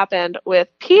also happened with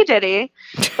P. Diddy,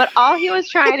 but all he was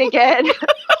trying to get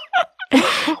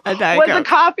was a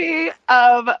copy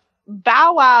of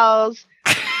Bow Wow's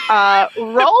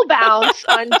Roll Bounce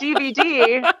on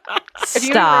DVD. If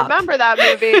you remember that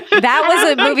movie. That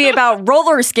was a movie about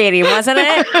roller skating, wasn't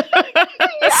it?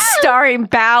 Yes. Starring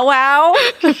Bow Wow.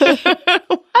 And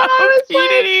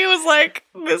he was like,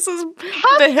 this is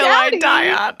the hill I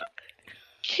die on.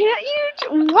 Can't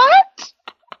you? What?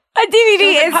 A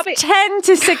DVD is $10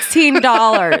 to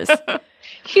 $16.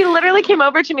 He literally came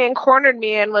over to me and cornered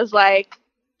me and was like,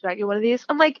 do I get one of these?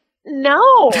 I'm like,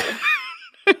 no.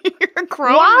 You're a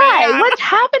grown Why? man. What's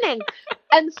happening?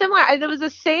 And similar, it was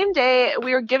the same day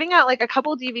we were giving out like a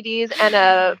couple DVDs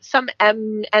and some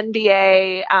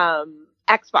NBA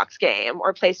Xbox game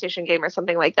or PlayStation game or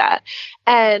something like that.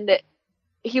 And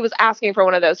he was asking for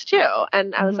one of those too.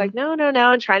 And I was like, no,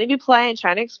 and trying to be polite,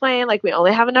 trying to explain, like, we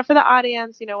only have enough for the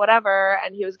audience, whatever.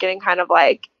 And he was getting kind of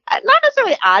like, not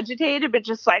necessarily agitated, but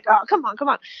just like, oh, come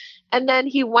on. And then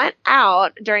he went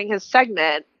out during his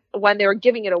segment when they were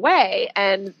giving it away,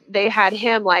 and they had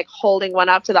him like holding one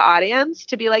up to the audience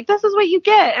to be like, this is what you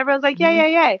get. Everyone's like,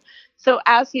 yay. So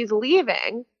as he's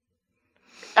leaving,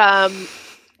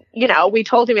 we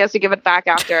told him he has to give it back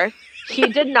after. He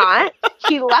did not.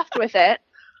 He left with it.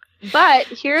 But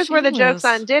here's where the joke's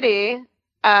on Diddy.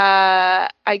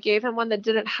 I gave him one that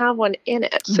didn't have one in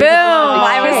it. So Boom!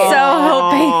 I was so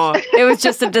hoping it was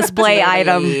just a display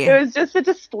item. It was just a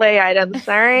display item.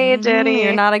 Sorry, Diddy.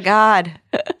 You're not a god,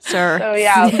 sir. So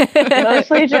yeah,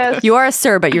 mostly just. You are a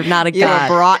sir, but you're not a god.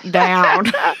 You're brought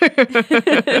down.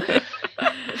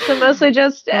 So mostly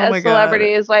just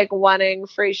celebrities like wanting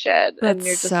free shit, and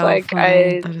you're just so like,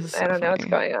 funny. I don't know what's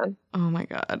going on. Oh my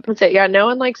god. That's it. Yeah, no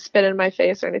one like spit in my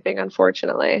face or anything,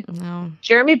 unfortunately. No.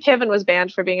 Jeremy Piven was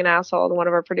banned for being an asshole to one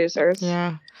of our producers.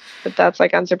 Yeah. But that's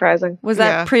like unsurprising. Was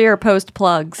that pre or post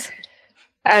plugs?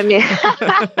 I mean,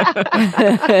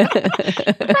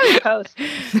 probably post.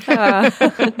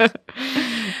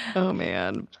 Oh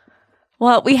man.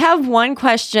 Well, we have one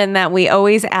question that we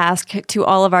always ask to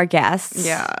all of our guests.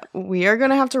 Yeah, we are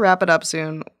gonna have to wrap it up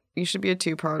soon. You should be a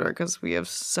two-parter because we have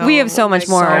so much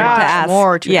more to ask.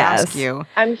 More to ask you.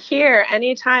 I'm here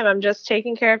anytime. I'm just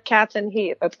taking care of cats and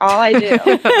heat. That's all I do.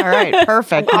 All right,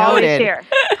 perfect. I'm always Noted. here.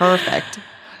 Perfect.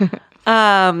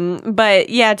 But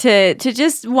yeah, to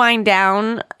just wind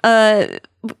down,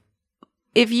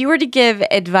 if you were to give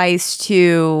advice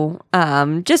to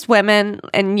just women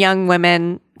and young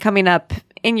women coming up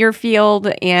in your field,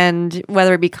 and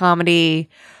whether it be comedy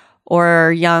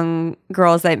or young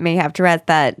girls that may have Tourette's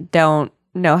that don't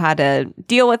know how to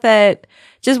deal with it,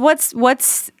 just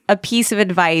what's a piece of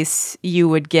advice you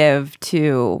would give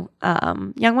to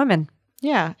young women?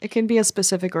 Yeah, it can be as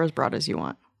specific or as broad as you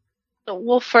want.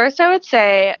 Well, first I would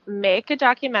say make a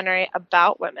documentary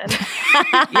about women.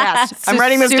 Yes, I'm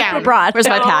writing this down. Broad. Where's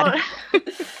my pad?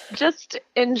 Just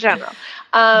in general.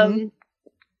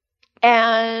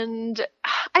 And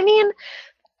I mean,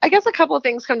 I guess a couple of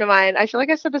things come to mind. I feel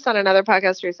like I said this on another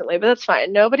podcast recently, but that's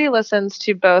fine. Nobody listens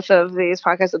to both of these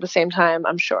podcasts at the same time,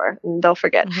 I'm sure, and they'll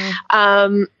forget.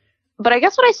 But I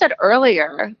guess what I said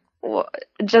earlier,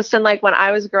 just in like when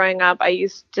I was growing up, I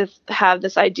used to have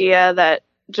this idea that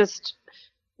just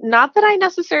not that I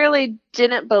necessarily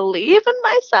didn't believe in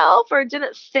myself or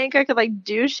didn't think I could like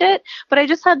do shit, but I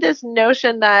just had this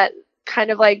notion that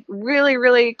kind of like really,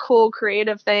 really cool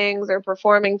creative things or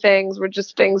performing things were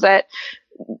just things that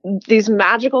these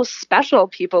magical special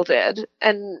people did.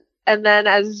 And then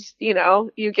as, you know,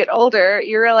 you get older,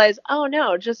 you realize, oh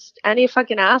no, just any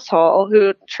fucking asshole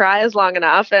who tries long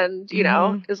enough and, you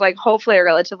know, is like hopefully a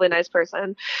relatively nice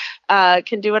person,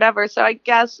 can do whatever. So I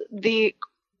guess the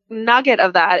nugget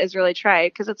of that is really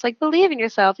trite because it's like believe in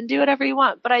yourself and do whatever you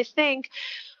want. But I think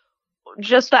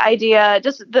just the idea,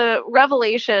 just the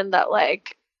revelation that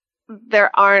like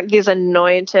there aren't these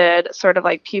anointed sort of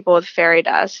like people with fairy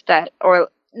dust that, or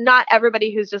not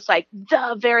everybody who's just like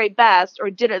the very best or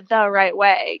did it the right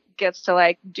way gets to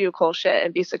like do cool shit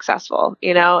and be successful.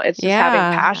 You know, it's just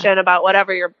having passion about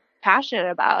whatever you're passionate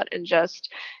about and just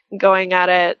going at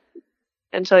it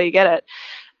until you get it.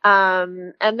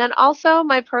 And then also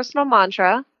my personal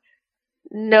mantra,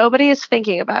 nobody is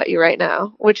thinking about you right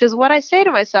now, which is what I say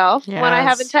to myself when I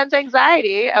have intense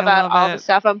anxiety about all the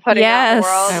stuff I'm putting out in the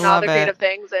world and all the creative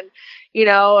things. And, you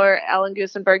know, or Ellen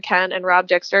Goosenberg Kent and Rob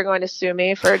Dixter are going to sue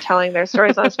me for telling their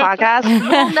stories on this podcast.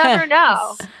 We'll never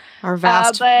know. Our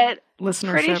vast but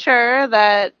listenership. Pretty sure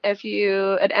that if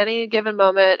you, at any given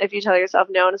moment, if you tell yourself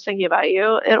no one is thinking about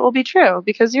you, it will be true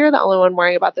because you're the only one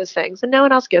worrying about those things and no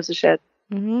one else gives a shit.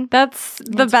 That's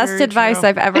the best advice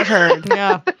I've ever heard.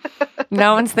 Yeah.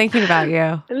 No one's thinking about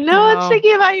you. No one's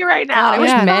thinking about you right now. God, I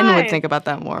wish men would think about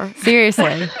that more.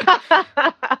 Seriously.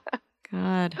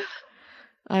 God.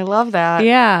 I love that.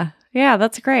 Yeah. Yeah,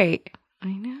 that's great.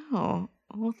 I know.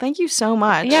 Well, thank you so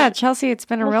much. Yeah, Chelsea, it's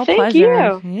been a real thank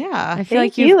pleasure. You. Yeah. I feel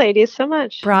thank like you ladies so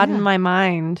much. Broadened my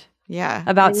mind. Yeah.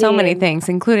 About so many things,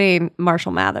 including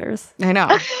Marshall Mathers. I know.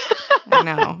 I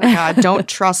know. God, don't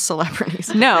trust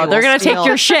celebrities. No, they're going to take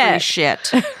your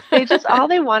shit. They just, all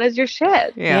they want is your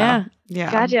shit. Yeah.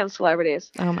 Goddamn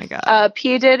celebrities. Oh my God.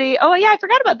 P. Diddy. Oh yeah, I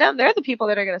forgot about them. They're the people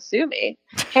that are going to sue me.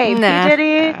 Hey, P.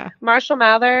 Diddy, Marshall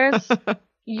Mathers.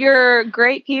 You're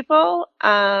great people.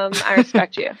 I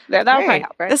respect you. That'll probably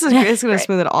help, right? This is going to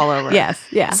smooth it all over. Yes.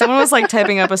 Yeah. Someone was like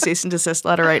typing up a cease and desist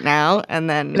letter right now, and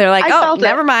then they're like, "Oh,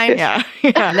 never mind." Yeah.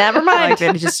 Never mind.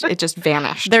 Like it just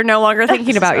vanished. They're no longer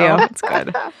thinking about you. It's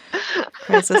good.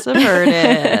 Crisis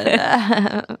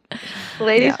averted.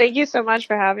 Ladies, thank you so much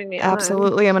for having me.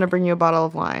 Absolutely, I'm going to bring you a bottle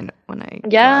of wine when I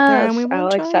go out there, and we will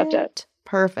I'll accept it.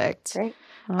 Perfect. Great.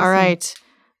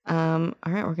 Awesome.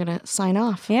 All right. We're going to sign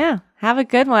off. Yeah. Have a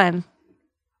good one.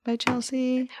 Bye,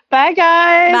 Chelsea. Bye,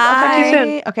 guys. Bye. I'll talk to you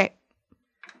soon. Okay.